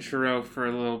taunts Kenshiro for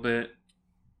a little bit.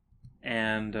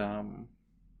 And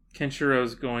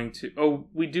Kenshiro's going to... Oh,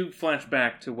 we do flash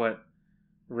back to what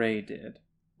Ray did.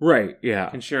 Right, yeah.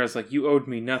 Kenshiro's like, you owed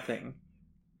me nothing.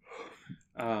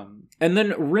 And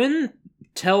then Rin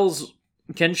tells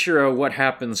Kenshiro what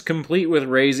happens, complete with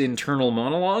Ray's internal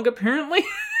monologue, apparently.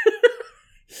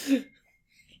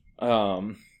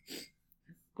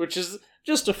 Which is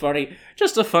just a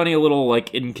funny little,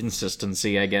 like,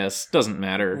 inconsistency, I guess. Doesn't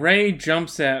matter. Ray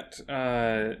jumps at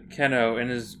Keno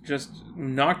and is just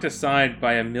knocked aside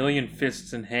by a million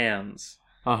fists and hands.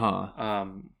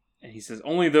 And he says,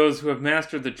 only those who have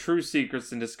mastered the true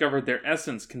secrets and discovered their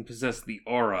essence can possess the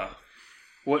aura.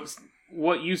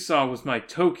 What you saw was my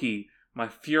Toki, my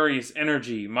furious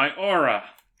energy, my aura.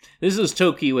 This is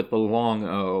Toki with the long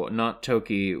O, not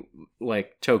Toki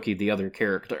like Toki the other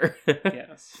character.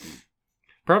 Yes.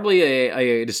 Probably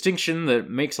a distinction that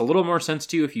makes a little more sense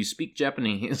to you if you speak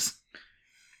Japanese.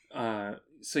 So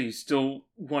you still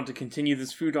want to continue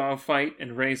this Fudao fight?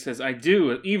 And Ray says, I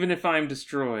do, even if I'm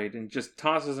destroyed. And just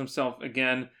tosses himself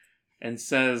again and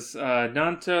says,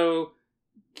 Nanto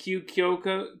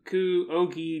Kyukyoku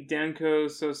Ogi Danko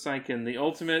Sosaiken, the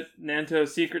ultimate Nanto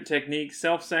secret technique,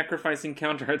 self-sacrificing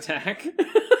counterattack.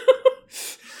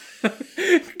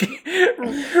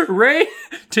 Ray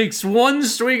takes one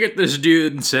swing at this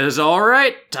dude and says, "All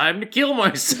right, time to kill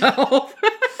myself."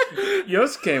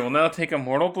 Yosuke will now take a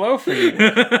mortal blow for you.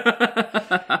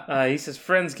 He says,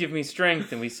 "Friends give me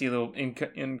strength," and we see little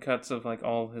in cuts of like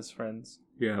all his friends.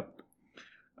 Yep.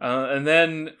 And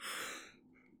then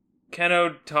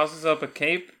Keno tosses up a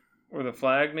cape or the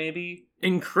flag, maybe.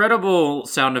 Incredible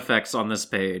sound effects on this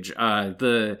page.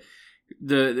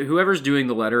 The whoever's doing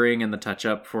the lettering and the touch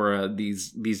up for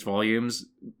these volumes,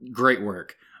 great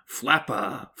work.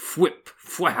 Flappa, whip,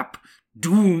 flap,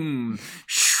 doom,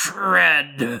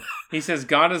 shred. He says,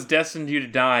 "God has destined you to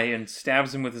die," and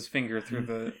stabs him with his finger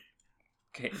through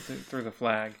the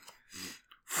flag.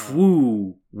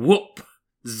 Woo, whoop,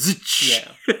 zitch.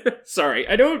 Yeah. Sorry,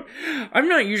 I'm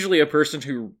not usually a person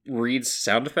who reads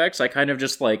sound effects. I kind of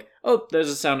just like, oh, there's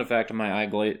a sound effect and my eye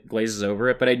glazes over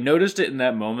it. But I noticed it in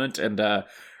that moment, and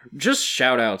just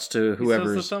shout outs to whoever's...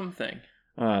 He does the thumb thing.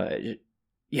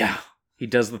 Yeah, he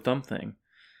does the thumb thing.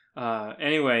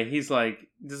 Anyway, he's like,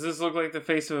 "Does this look like the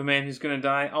face of a man who's gonna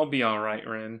die? I'll be alright,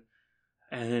 Rin."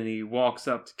 And then he walks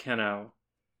up to Keno.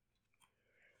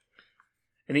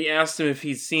 And he asks him if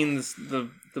he's seen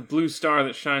the blue star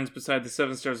that shines beside the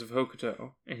 7 stars of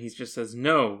Hokuto. And he just says,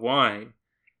 "No, why?"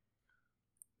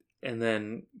 And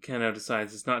then Keno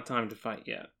decides it's not time to fight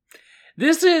yet.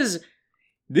 This is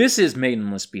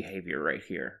maidenless behavior right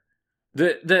here.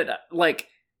 Like,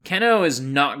 Keno is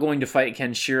not going to fight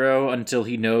Kenshiro until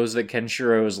he knows that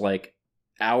Kenshiro's, like,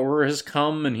 hour has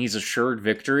come and he's assured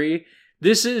victory.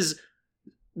 This is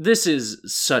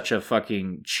such a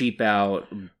fucking cheap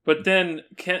out. But then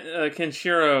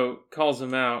Kenshiro calls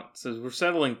him out, says, "We're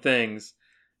settling things."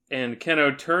 And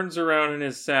Keno turns around in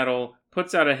his saddle,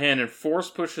 puts out a hand, and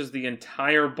force pushes the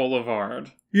entire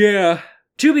boulevard. Yeah.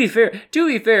 To be fair,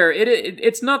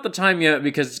 it's not the time yet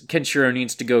because Kenshiro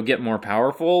needs to go get more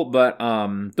powerful, but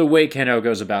the way Keno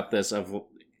goes about this of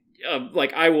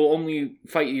like, I will only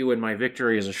fight you when my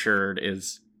victory is assured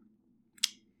is...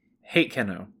 Hate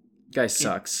Keno. Guy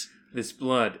sucks. It's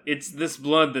this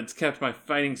blood that's kept my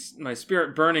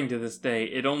spirit burning to this day.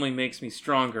 It only makes me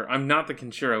stronger. I'm not the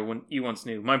Kenshiro you once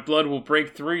knew. My blood will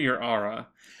break through your aura.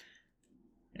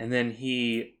 And then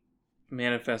he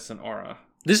manifests an aura.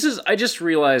 I just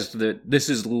realized that this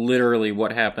is literally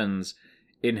what happens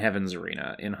in Heaven's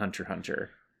Arena in Hunter x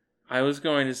Hunter. I was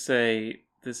going to say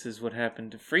this is what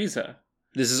happened to Frieza.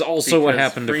 This is also what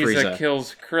happened to Frieza. Frieza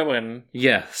kills Krillin.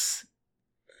 Yes.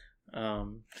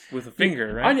 With a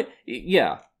finger, right?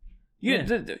 Yeah. Yeah.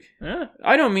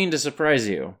 I don't mean to surprise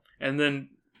you. And then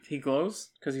he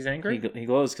glows because he's angry? He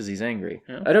glows because he's angry.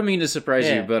 Yeah. I don't mean to surprise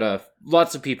you, but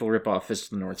lots of people rip off Fist of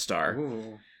the North Star.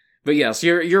 Ooh. But yes,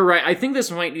 you're right. I think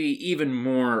this might be even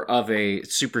more of a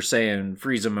Super Saiyan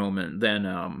Frieza moment than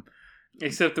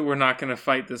Except that we're not going to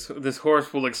fight this. This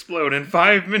horse will explode in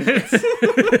 5 minutes.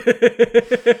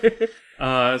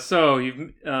 So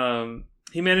he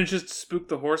manages to spook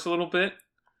the horse a little bit.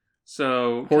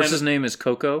 So horse's name is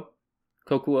Kokuo.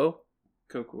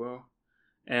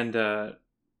 And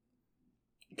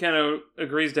Keno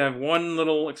agrees to have one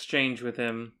little exchange with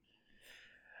him.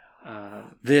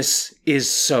 This is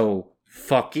so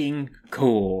fucking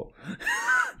cool.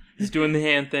 He's doing the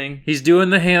hand thing.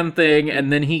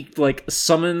 And then he, like,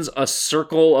 summons a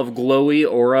circle of glowy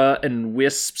aura and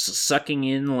wisps sucking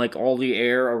in, like, all the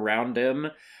air around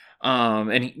him.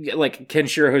 And he, like,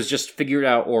 Kenshiro has just figured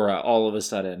out aura all of a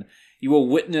sudden. You will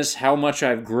witness how much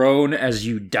I've grown as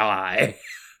you die.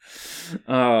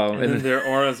 And then their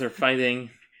auras are fighting.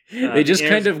 They just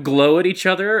kind of glow at each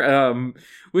other,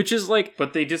 which is like...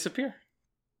 But they disappear.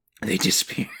 And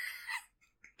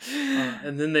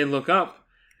then they look up,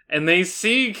 and they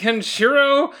see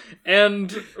Kenshiro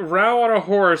and Rao on a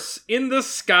horse in the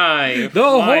sky.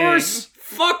 Horse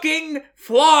fucking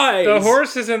flies! The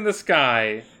horse is in the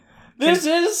sky. This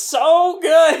is so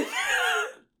good!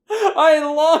 I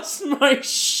lost my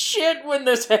shit when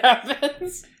this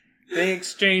happens! They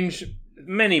exchange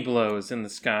many blows in the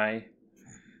sky.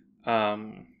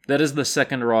 That is the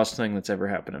second rawest thing that's ever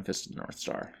happened in Fist of the North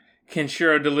Star.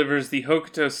 Kenshiro delivers the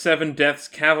Hokuto 7 Deaths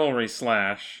cavalry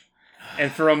slash.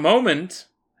 And for a moment,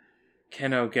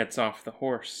 Keno gets off the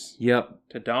horse. Yep.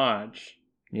 To dodge.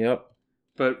 Yep.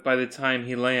 But by the time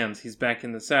he lands, he's back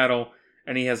in the saddle,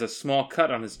 and he has a small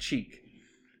cut on his cheek.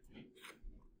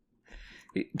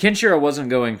 Kenshiro wasn't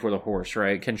going for the horse,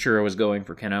 right? Kenshiro was going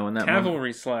for Keno in that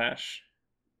cavalry slash.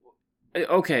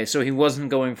 Okay, so he wasn't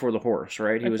going for the horse,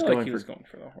 right? He was going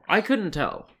for the horse. I couldn't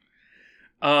tell.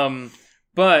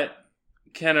 But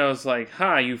Keno's like,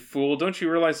 "Ha, you fool, don't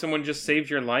you realize someone just saved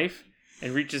your life?"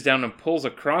 And reaches down and pulls a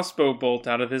crossbow bolt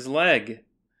out of his leg.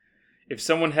 "If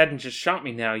someone hadn't just shot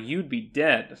me now, you'd be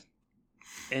dead."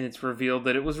 And it's revealed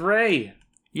that it was Ray.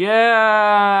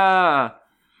 Yeah!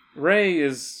 Ray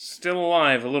is still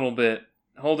alive a little bit,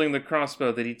 holding the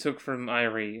crossbow that he took from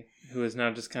Irie, who is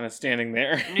now just kind of standing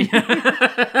there.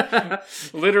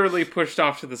 Literally pushed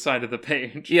off to the side of the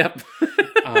page. Yep.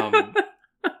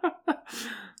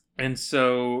 And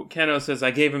so Keno says,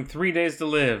 I gave him 3 days to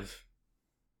live.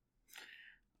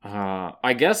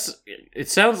 I guess it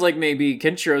sounds like maybe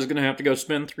Kenshiro's going to have to go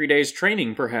spend 3 days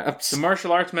training, perhaps. The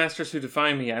martial arts masters who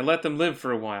defy me, I let them live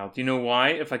for a while. Do you know why?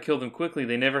 If I kill them quickly,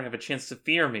 they never have a chance to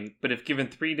fear me. But if given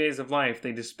 3 days of life,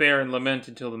 they despair and lament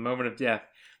until the moment of death.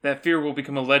 That fear will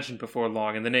become a legend before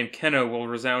long, and the name Keno will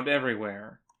resound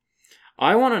everywhere.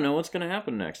 I want to know what's going to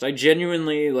happen next. I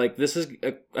genuinely, this is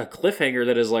a cliffhanger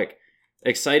that is,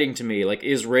 exciting to me.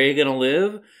 Is Ray going to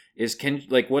live?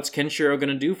 What's Kenshiro going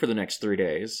to do for the next 3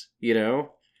 days? You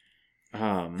know?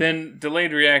 Then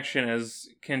delayed reaction as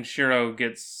Kenshiro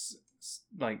gets,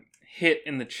 hit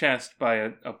in the chest by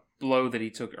a blow that he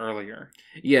took earlier.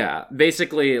 Yeah,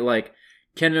 basically,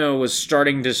 Keno was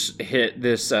starting to hit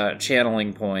this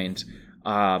channeling point,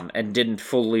 and didn't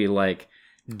fully,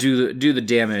 do the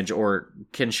damage, or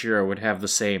Kenshiro would have the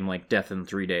same, death in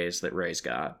 3 days that Ray's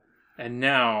got. And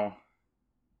now,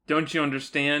 don't you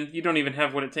understand? You don't even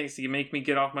have what it takes to make me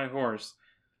get off my horse.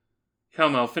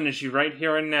 Come, I'll finish you right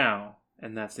here and now.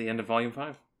 And that's the end of Volume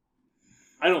 5.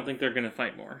 I don't think they're going to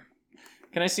fight more.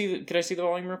 Can I see the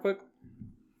volume real quick?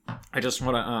 I just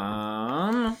want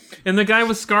to, And the guy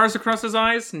with scars across his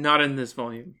eyes? Not in this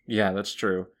volume. Yeah, that's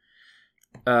true.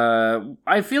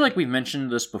 I feel like we've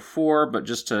mentioned this before, but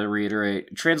just to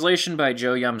reiterate, translation by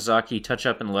Joe Yamazaki,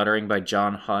 touch-up and lettering by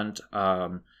John Hunt,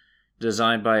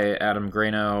 designed by Adam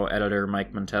Grano, editor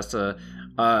Mike Montessa.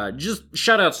 Just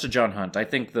shout-outs to John Hunt. I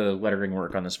think the lettering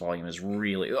work on this volume is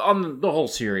really, on the whole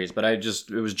series, but it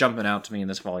was jumping out to me in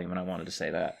this volume, and I wanted to say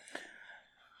that.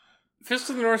 Fist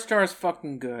of the North Star is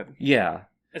fucking good. Yeah.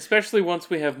 Especially once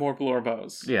we have more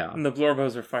Blorbos. Yeah. And the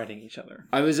Blorbos are fighting each other.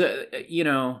 I was,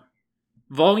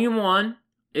 Volume 1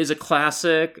 is a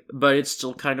classic, but it's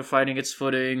still kind of finding its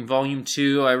footing. Volume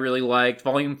 2 I really liked.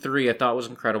 Volume 3 I thought was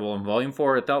incredible. And Volume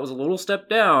 4 I thought was a little step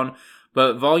down.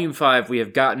 But Volume 5 we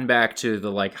have gotten back to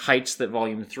the heights that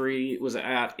Volume 3 was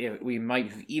at. We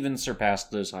might have even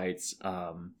surpassed those heights.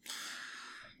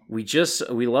 We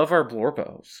love our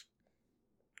Blorbos.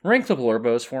 Rank the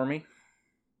Blorbos for me.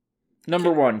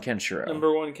 Number 1, Kenshiro.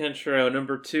 Number 1, Kenshiro.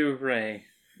 Number 2, Ray.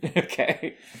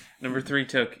 Okay. Number 3,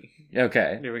 Toki.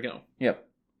 Okay. Here we go. Yep.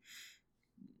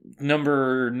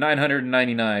 Number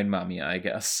 999, Mamiya, I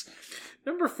guess.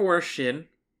 Number 4, Shin.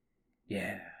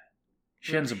 Yeah.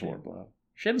 Shin's a Blorbo.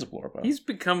 Shin's a Blorbo. He's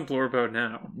become Blorbo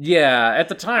now. Yeah, at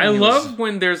the time. I love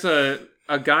when there's a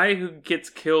guy who gets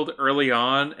killed early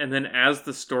on, and then as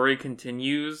the story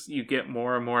continues, you get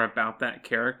more and more about that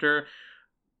character.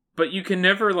 But you can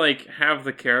never, have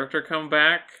the character come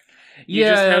back. You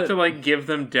just have to, give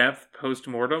them depth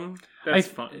post-mortem. That's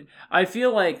fun. I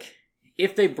feel like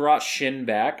if they brought Shin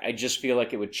back, I just feel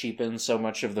like it would cheapen so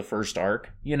much of the first arc,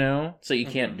 So you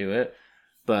can't do it.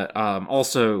 But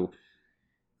also,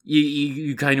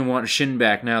 you kind of want Shin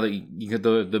back now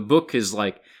that the book is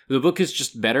the book is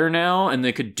just better now, and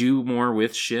they could do more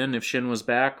with Shin if Shin was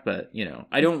back. But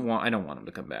I don't want him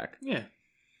to come back. Yeah.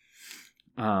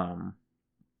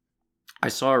 I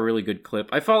saw a really good clip.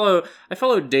 I follow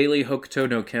Daily Hokuto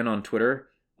no Ken on Twitter,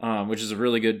 which is a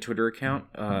really good Twitter account,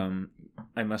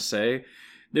 I must say.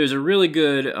 There's a really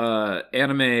good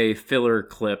anime filler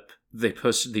clip they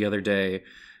posted the other day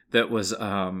that was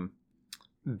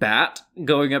Bat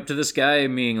going up to this guy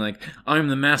and being like, I'm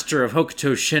the master of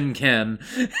Hokuto Shinken.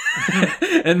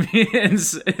 and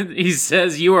he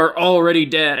says, you are already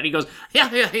dead. And he goes,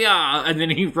 yeah. And then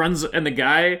he runs, and the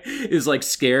guy is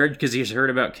scared because he's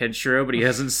heard about Kenshiro, but he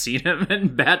hasn't seen him.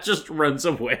 And Bat just runs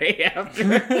away after.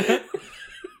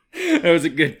 That was a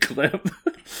good clip.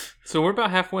 So we're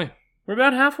about halfway.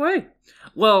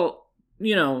 Well,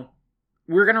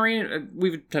 we're going to read,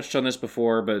 we've touched on this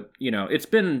before, but, it's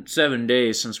been 7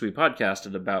 days since we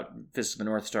podcasted about Fist of the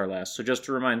North Star last. So just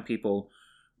to remind people,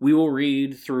 we will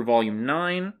read through Volume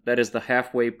 9. That is the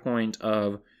halfway point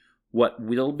of what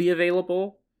will be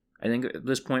available. I think at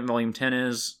this point Volume 10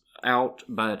 is out,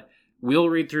 but we'll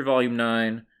read through Volume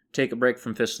 9, take a break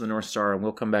from Fist of the North Star, and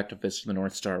we'll come back to Fist of the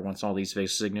North Star once all these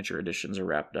signature editions are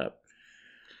wrapped up.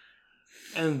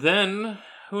 And then,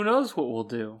 who knows what we'll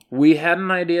do? We had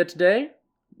an idea today.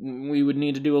 We would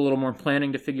need to do a little more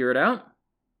planning to figure it out.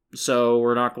 So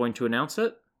we're not going to announce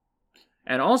it.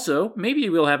 And also, maybe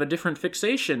we'll have a different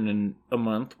fixation in a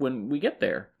month when we get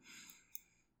there.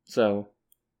 So,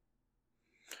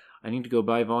 I need to go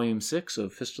buy Volume 6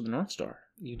 of Fist of the North Star.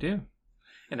 You do.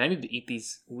 And I need to eat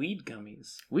these weed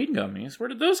gummies. Weed gummies? Where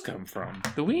did those come from?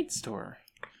 The weed store.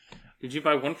 Did you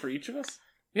buy one for each of us?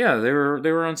 Yeah, they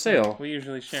were on sale. We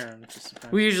usually share them, which is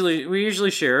surprising. We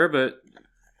usually share, but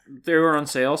they were on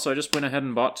sale, so I just went ahead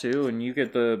and bought 2, and you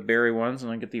get the berry ones,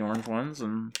 and I get the orange ones,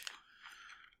 and...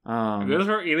 I'm gonna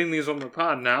start eating these on the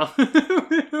pod now.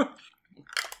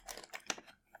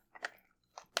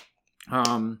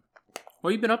 What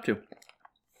have you been up to?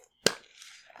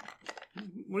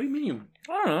 What do you mean?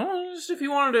 I don't know. Just if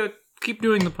you wanted to keep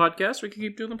doing the podcast, we can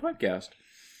keep doing the podcast.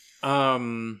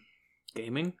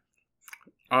 Gaming?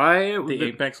 The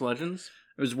Apex Legends?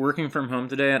 I was working from home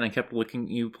today, and I kept looking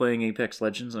at you playing Apex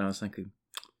Legends, and I was thinking,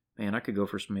 man, I could go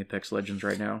for some Apex Legends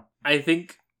right now. I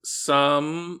think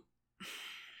some...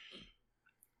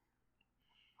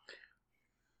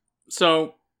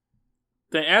 So,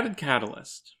 they added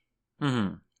Catalyst.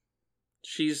 Mm-hmm.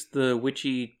 She's the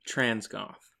witchy trans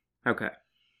goth. Okay.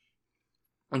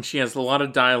 And she has a lot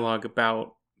of dialogue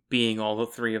about being all the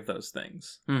 3 of those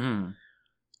things. Mm-hmm.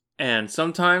 And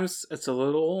sometimes it's a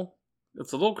little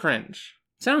cringe.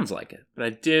 Sounds like it. But I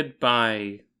did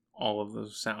buy all of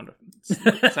those sound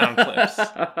clips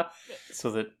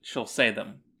so that she'll say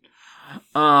them.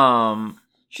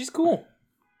 She's cool.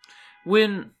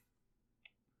 When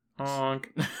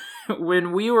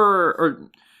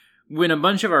when a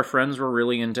bunch of our friends were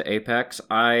really into Apex,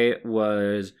 I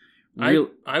was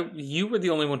you were the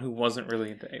only one who wasn't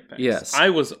really into Apex. Yes. I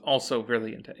was also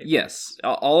really into Apex. Yes.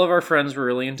 All of our friends were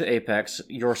really into Apex,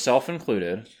 yourself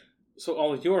included. So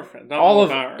all of your friends, not all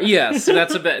of ours. Yes,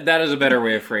 that is a better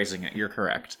way of phrasing it. You're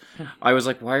correct. I was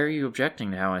like, why are you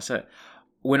objecting to how I said it?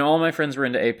 When all my friends were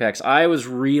into Apex, I was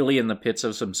really in the pits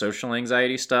of some social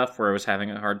anxiety stuff where I was having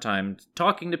a hard time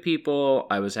talking to people.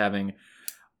 I was having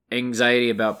anxiety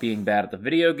about being bad at the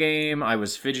video game. I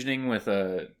was fidgeting with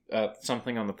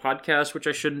something on the podcast, which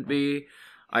I shouldn't be.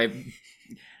 I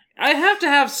have to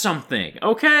have something,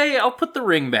 okay? I'll put the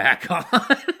ring back on.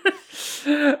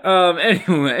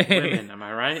 Anyway. Women, am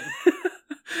I right?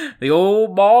 The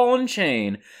old ball and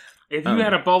chain. If you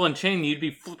had a ball and chain, you'd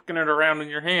be flipping it around in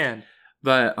your hand.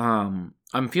 But I'm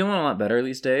feeling a lot better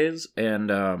these days, and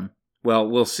well,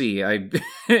 we'll see. I'm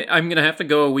gonna have to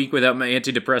go a week without my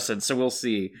antidepressants, so we'll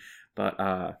see. But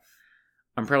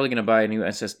I'm probably gonna buy a new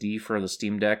SSD for the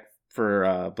Steam Deck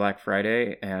for Black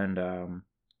Friday, and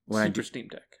Super Steam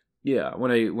Deck. Yeah,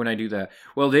 when I do that.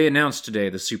 Well, they announced today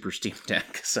the Super Steam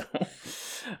Deck, so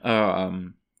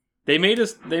they made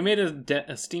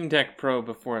a Steam Deck Pro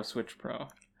before a Switch Pro.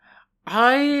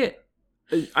 I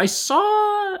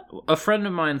saw a friend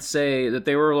of mine say that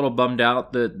they were a little bummed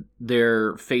out that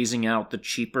they're phasing out the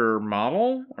cheaper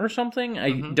model or something.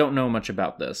 I don't know much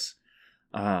about this.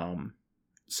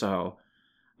 So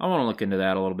I want to look into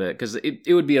that a little bit, because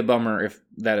it would be a bummer if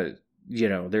that,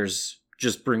 there's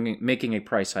just making a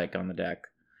price hike on the deck.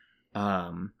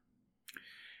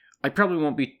 I probably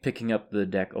won't be picking up the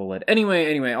deck OLED.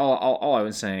 Anyway, all I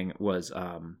was saying was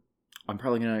I'm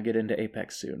probably going to get into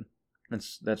Apex soon.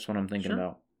 That's what I'm thinking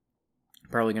about.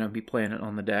 Probably going to be playing it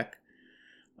on the deck.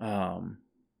 I'm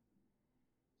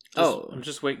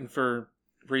just waiting for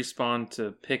Respawn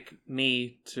to pick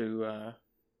me to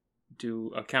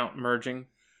do account merging.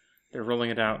 They're rolling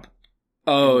it out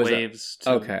in waves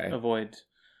to avoid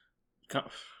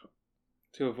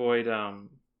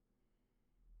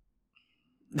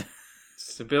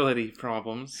stability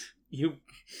problems.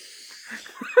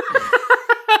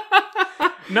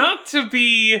 Not to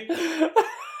be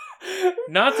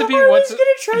what's... I was going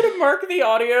to try to mark the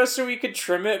audio so we could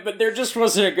trim it, but there just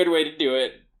wasn't a good way to do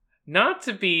it. Not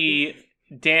to be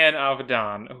Dan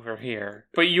Avedon over here,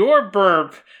 but your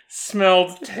burp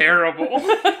smelled terrible.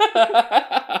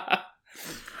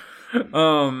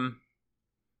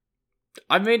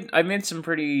 I made some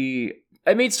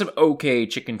okay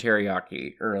chicken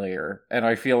teriyaki earlier, and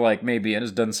I feel like maybe it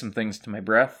has done some things to my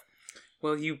breath.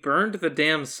 Well, you burned the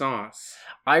damn sauce.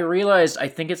 I realized, I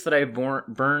think it's that I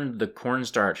burned the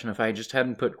cornstarch, and if I just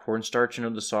hadn't put cornstarch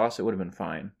into the sauce, it would have been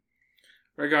fine.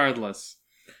 Regardless,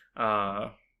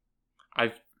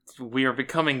 we are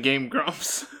becoming Game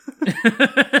Grumps.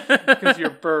 Because your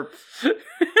burp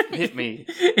hit me.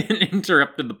 It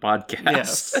interrupted the podcast.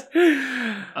 Yes.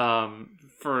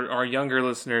 For our younger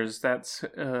listeners, that's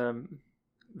the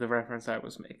reference I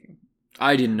was making.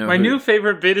 I didn't know. My new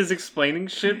favorite bit is explaining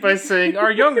shit by saying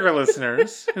our younger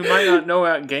listeners, who might not know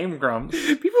about Game Grumps.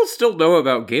 People still know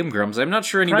about Game Grumps. I'm not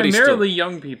sure anybody Primarily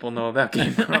young people know about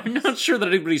Game Grumps. I'm not sure that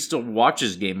anybody still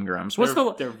watches Game Grumps.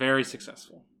 They're very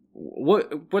successful.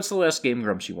 What's the last Game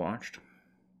Grumps you watched?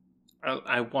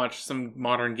 I watched some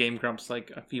modern Game Grumps like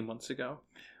a few months ago.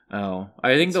 Oh,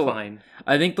 I think It's fine.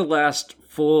 I think the last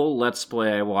full Let's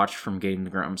Play I watched from Game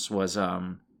Grumps was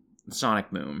Sonic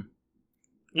Boom.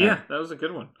 Yeah, that was a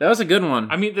good one. That was a good one.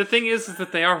 I mean, the thing is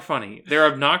that they are funny. They're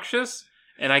obnoxious,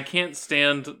 and I can't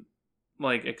stand,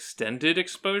 like, extended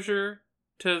exposure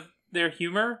to their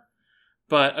humor.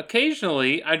 But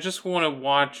occasionally, I just want to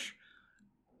watch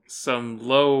some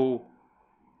low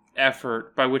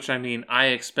effort, by which I mean I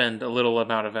expend a little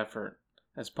amount of effort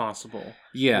as possible.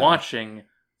 Yeah. Watching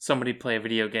somebody play a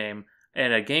video game.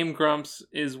 And a Game Grumps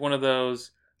is one of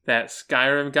those. That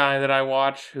Skyrim guy that I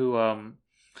watch who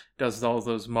does all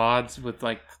those mods with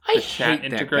like the chat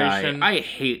integration. I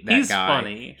hate that guy. He's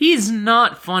funny. He's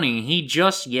not funny. He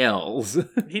just yells.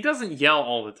 He doesn't yell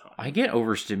all the time. I get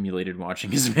overstimulated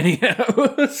watching his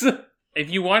videos. If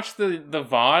you watch the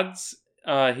VODs,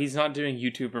 he's not doing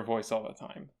YouTuber voice all the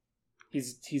time.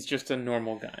 He's just a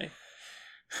normal guy.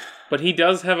 But he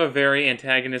does have a very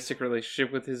antagonistic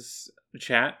relationship with his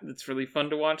chat that's really fun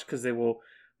to watch because they will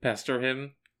pester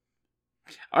him.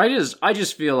 I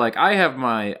just feel like I have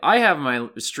my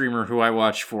streamer who I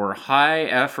watch for high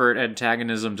effort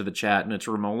antagonism to the chat, and it's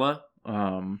Ramola.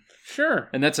 Sure.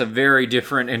 And that's a very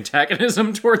different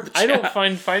antagonism toward the chat. I don't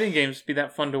find fighting games to be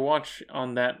that fun to watch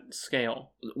on that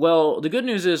scale. Well, the good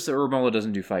news is that Ramola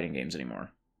doesn't do fighting games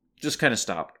anymore. Just kind of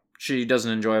stopped. She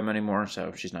doesn't enjoy them anymore,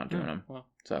 so she's not doing them. Well.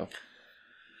 So,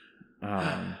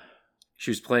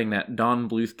 she was playing that Don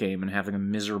Bluth game and having a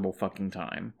miserable fucking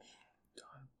time.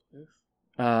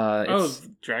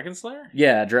 Dragon Slayer?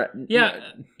 Yeah,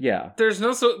 yeah. There's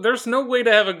no way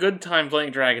to have a good time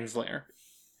playing Dragon Slayer.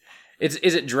 Is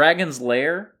it Dragon's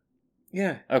Lair?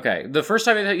 Yeah. Okay. The first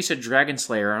time I thought you said Dragon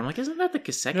Slayer, I'm like, isn't that the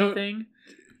Kiseki thing?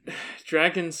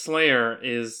 Dragon Slayer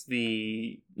is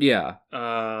the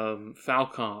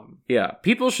Falcom. Yeah.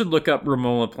 People should look up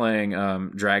Romola playing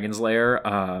Dragon's Lair.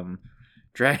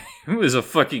 It was a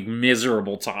fucking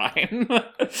miserable time.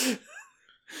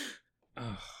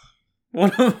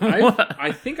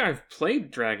 I think I've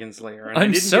played Dragon's Lair. And I'm I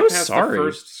didn't so get past sorry. The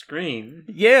first screen.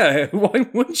 Yeah, why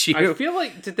would you? I feel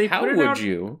like did they How put it would out?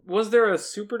 you? Was there a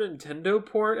Super Nintendo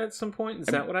port at some point? Is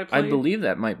that what I played? I believe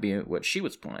that might be what she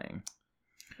was playing.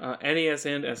 NES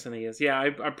and SNES. Yeah, I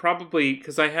probably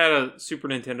because I had a Super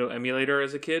Nintendo emulator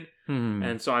as a kid,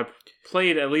 and so I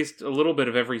played at least a little bit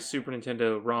of every Super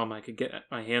Nintendo ROM I could get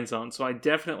my hands on. So I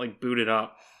definitely booted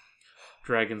up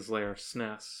Dragon's Lair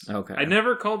SNES. Okay. I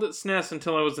never called it SNES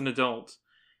until I was an adult.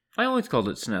 I always called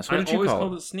it SNES. What did you always call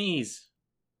called it Sneeze.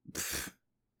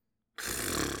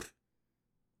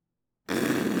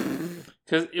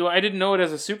 Because I didn't know it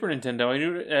as a Super Nintendo. I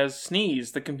knew it as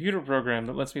Sneeze, the computer program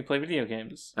that lets me play video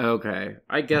games. Okay.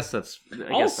 I guess that's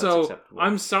also, acceptable.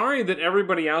 I'm sorry that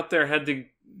everybody out there had to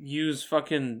use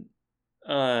fucking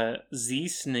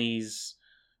Z-Sneeze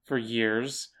for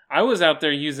years. I was out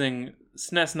there using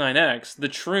SNES 9X, the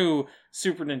true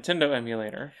Super Nintendo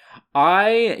emulator.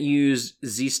 I used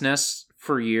ZSNES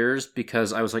for years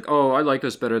because I was like, oh, I like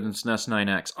this better than SNES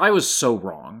 9X. I was so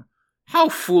wrong. How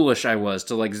foolish I was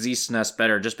to like ZSNES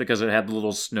better just because it had the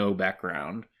little snow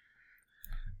background.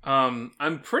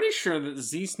 I'm pretty sure that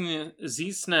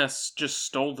ZSNES just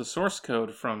stole the source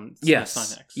code from SNES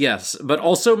 9X. Yes, but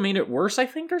also made it worse, I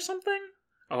think, or something?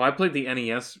 Oh, I played the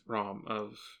NES ROM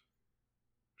of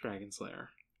Dragon Slayer.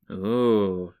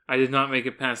 Ooh. I did not make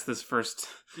it past this first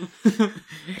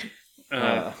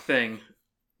thing.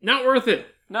 Not worth it.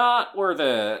 Not worth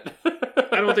it.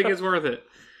 I don't think it's worth it.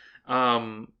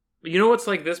 You know what's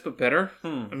like this but better?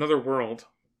 Another World.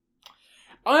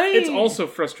 It's also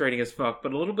frustrating as fuck,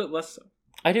 but a little bit less so.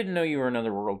 I didn't know you were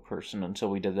another World person until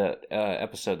we did that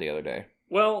episode the other day.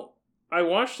 Well, I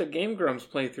watched a Game Grumps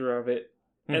playthrough of it,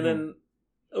 and then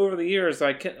over the years,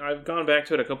 I've gone back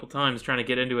to it a couple times trying to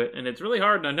get into it, and it's really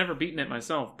hard, and I've never beaten it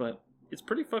myself, but it's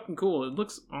pretty fucking cool. It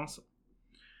looks awesome.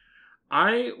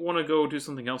 I want to go do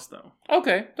something else, though.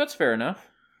 Okay, that's fair enough.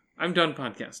 I'm done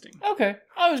podcasting. Okay,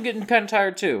 I was getting kind of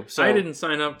tired, too. So I didn't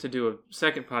sign up to do a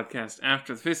second podcast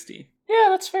after the Fisty. Yeah,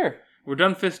 that's fair. We're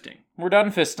done fisting. We're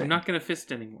done fisting. I'm not going to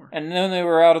fist anymore. And then they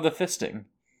were out of the fisting.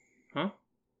 Huh?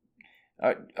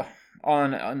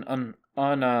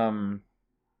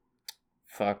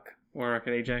 Fuck. War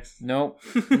Rocket Ajax? Nope.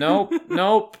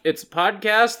 It's a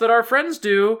podcast that our friends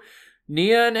do.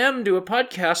 Nia and M do a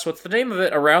podcast. What's the name of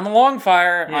it? Around the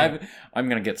Longfire. Yeah. I'm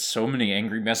gonna get so many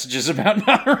angry messages about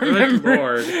not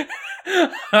remembering.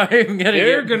 Good Lord.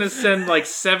 They're gonna send like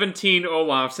 17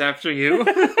 Olafs after you.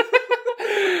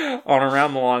 On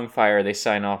Around the Longfire, they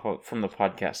sign off from the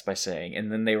podcast by saying,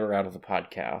 and then they were out of the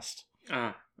podcast.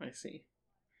 Ah, I see.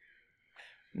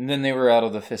 And then they were out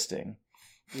of the fisting.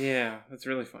 Yeah, that's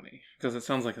really funny. Because it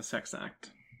sounds like a sex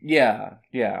act. Yeah.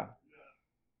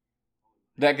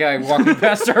 That guy walking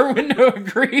past our window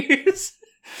agrees.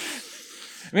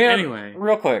 Man, Anyway.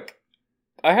 real quick.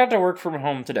 I had to work from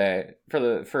home today for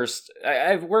the first...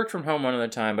 I've worked from home one other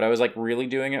time, but I was, like, really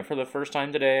doing it for the first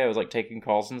time today. I was, like, taking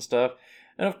calls and stuff.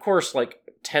 And, of course, like,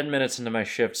 10 minutes into my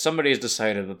shift, somebody's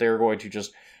decided that they're going to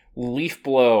just leaf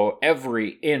blow every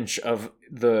inch of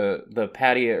the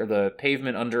patio or the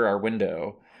pavement under our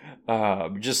window.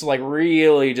 Just, like,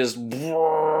 really just...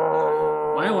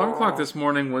 My alarm clock this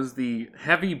morning was the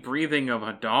heavy breathing of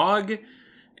a dog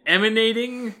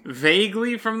emanating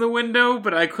vaguely from the window,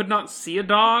 but I could not see a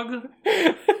dog.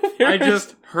 I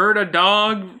just heard a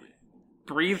dog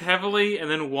breathe heavily and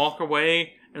then walk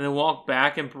away and then walk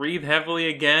back and breathe heavily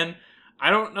again. I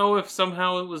don't know if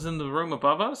somehow it was in the room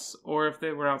above us or if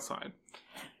they were outside.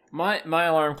 My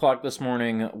alarm clock this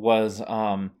morning was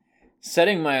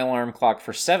setting my alarm clock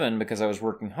for 7 because I was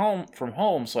working from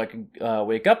home so I could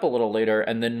wake up a little later,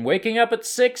 and then waking up at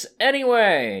 6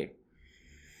 anyway.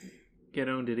 Get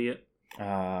owned, idiot.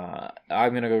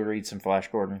 I'm gonna go read some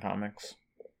Flash Gordon comics.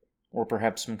 Or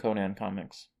perhaps some Conan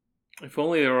comics. If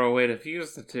only there were a way to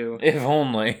fuse the two. If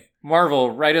only.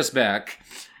 Marvel, write us back.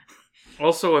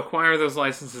 Also, acquire those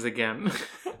licenses again.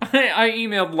 I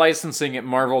emailed licensing at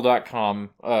marvel.com,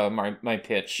 my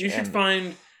pitch. You should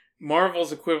find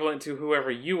Marvel's equivalent to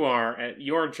whoever you are at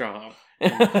your job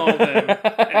and call them and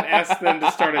ask them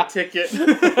to start a ticket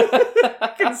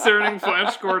concerning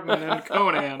Flash Gordon and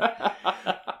Conan.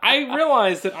 I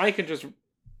realized that I could just,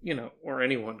 or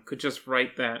anyone could just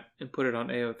write that and put it on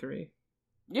AO3.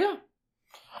 Yeah.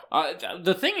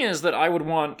 The thing is that I would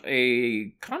want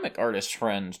a comic artist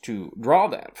friend to draw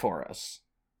that for us.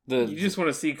 You just want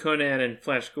to see Conan and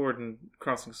Flash Gordon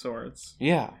crossing swords.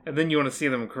 Yeah. And then you want to see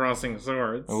them crossing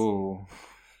swords. Oh.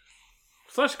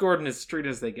 Flash Gordon is straight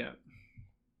as they get.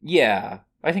 Yeah.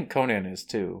 I think Conan is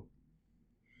too.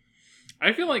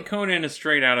 I feel like Conan is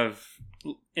straight out of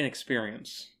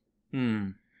inexperience.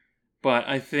 But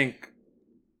I think...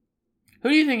 Who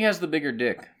do you think has the bigger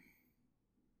dick?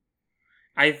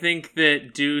 I think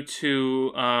that due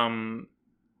to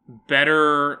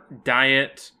better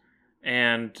diet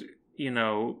and,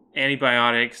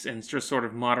 antibiotics and just sort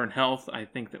of modern health, I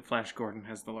think that Flash Gordon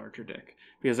has the larger dick.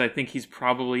 Because I think he's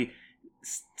probably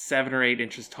 7 or 8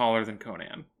 inches taller than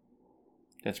Conan.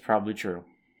 That's probably true.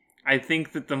 I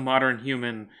think that the modern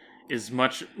human is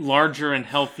much larger and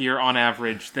healthier on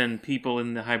average than people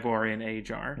in the Hyborian age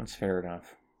are. That's fair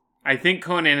enough. I think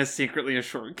Conan is secretly a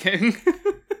short king.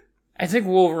 I think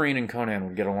Wolverine and Conan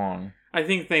would get along. I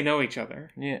think they know each other.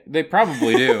 Yeah, they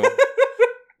probably do.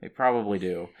 They probably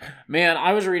do. Man,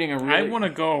 I was reading a really... I want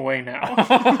to go away now.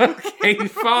 Okay,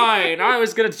 fine. I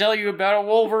was going to tell you about a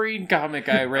Wolverine comic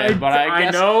I read, but I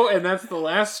guess... I know, and that's the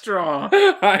last straw.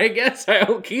 I guess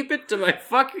I'll keep it to my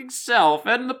fucking self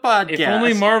and the podcast. If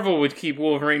only Marvel would keep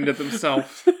Wolverine to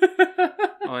themselves.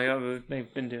 Oh, yeah,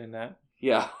 they've been doing that.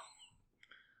 Yeah.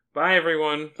 Bye,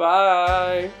 everyone.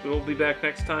 Bye. We'll be back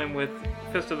next time with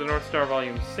Fist of the North Star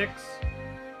Volume 6.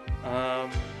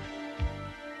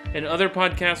 And other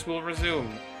podcasts will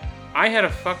resume. I had a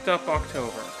fucked up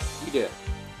October. You did.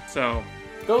 So...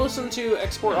 Go listen to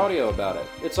Export Audio about it.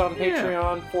 It's on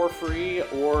Patreon for free,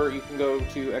 or you can go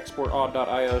to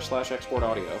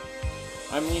exportaud.io/exportaudio.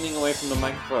 I'm leaning away from the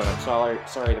microphone. I'm sorry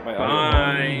that my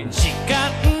audio... Bye. 時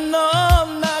間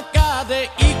の中で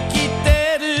生き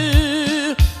て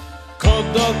る孤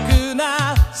独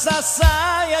なさ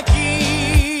さや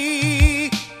き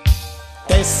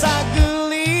手探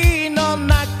りの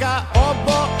中覚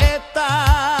え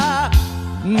た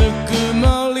ぬく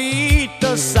もり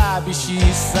と寂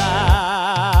し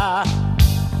さ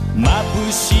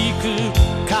眩し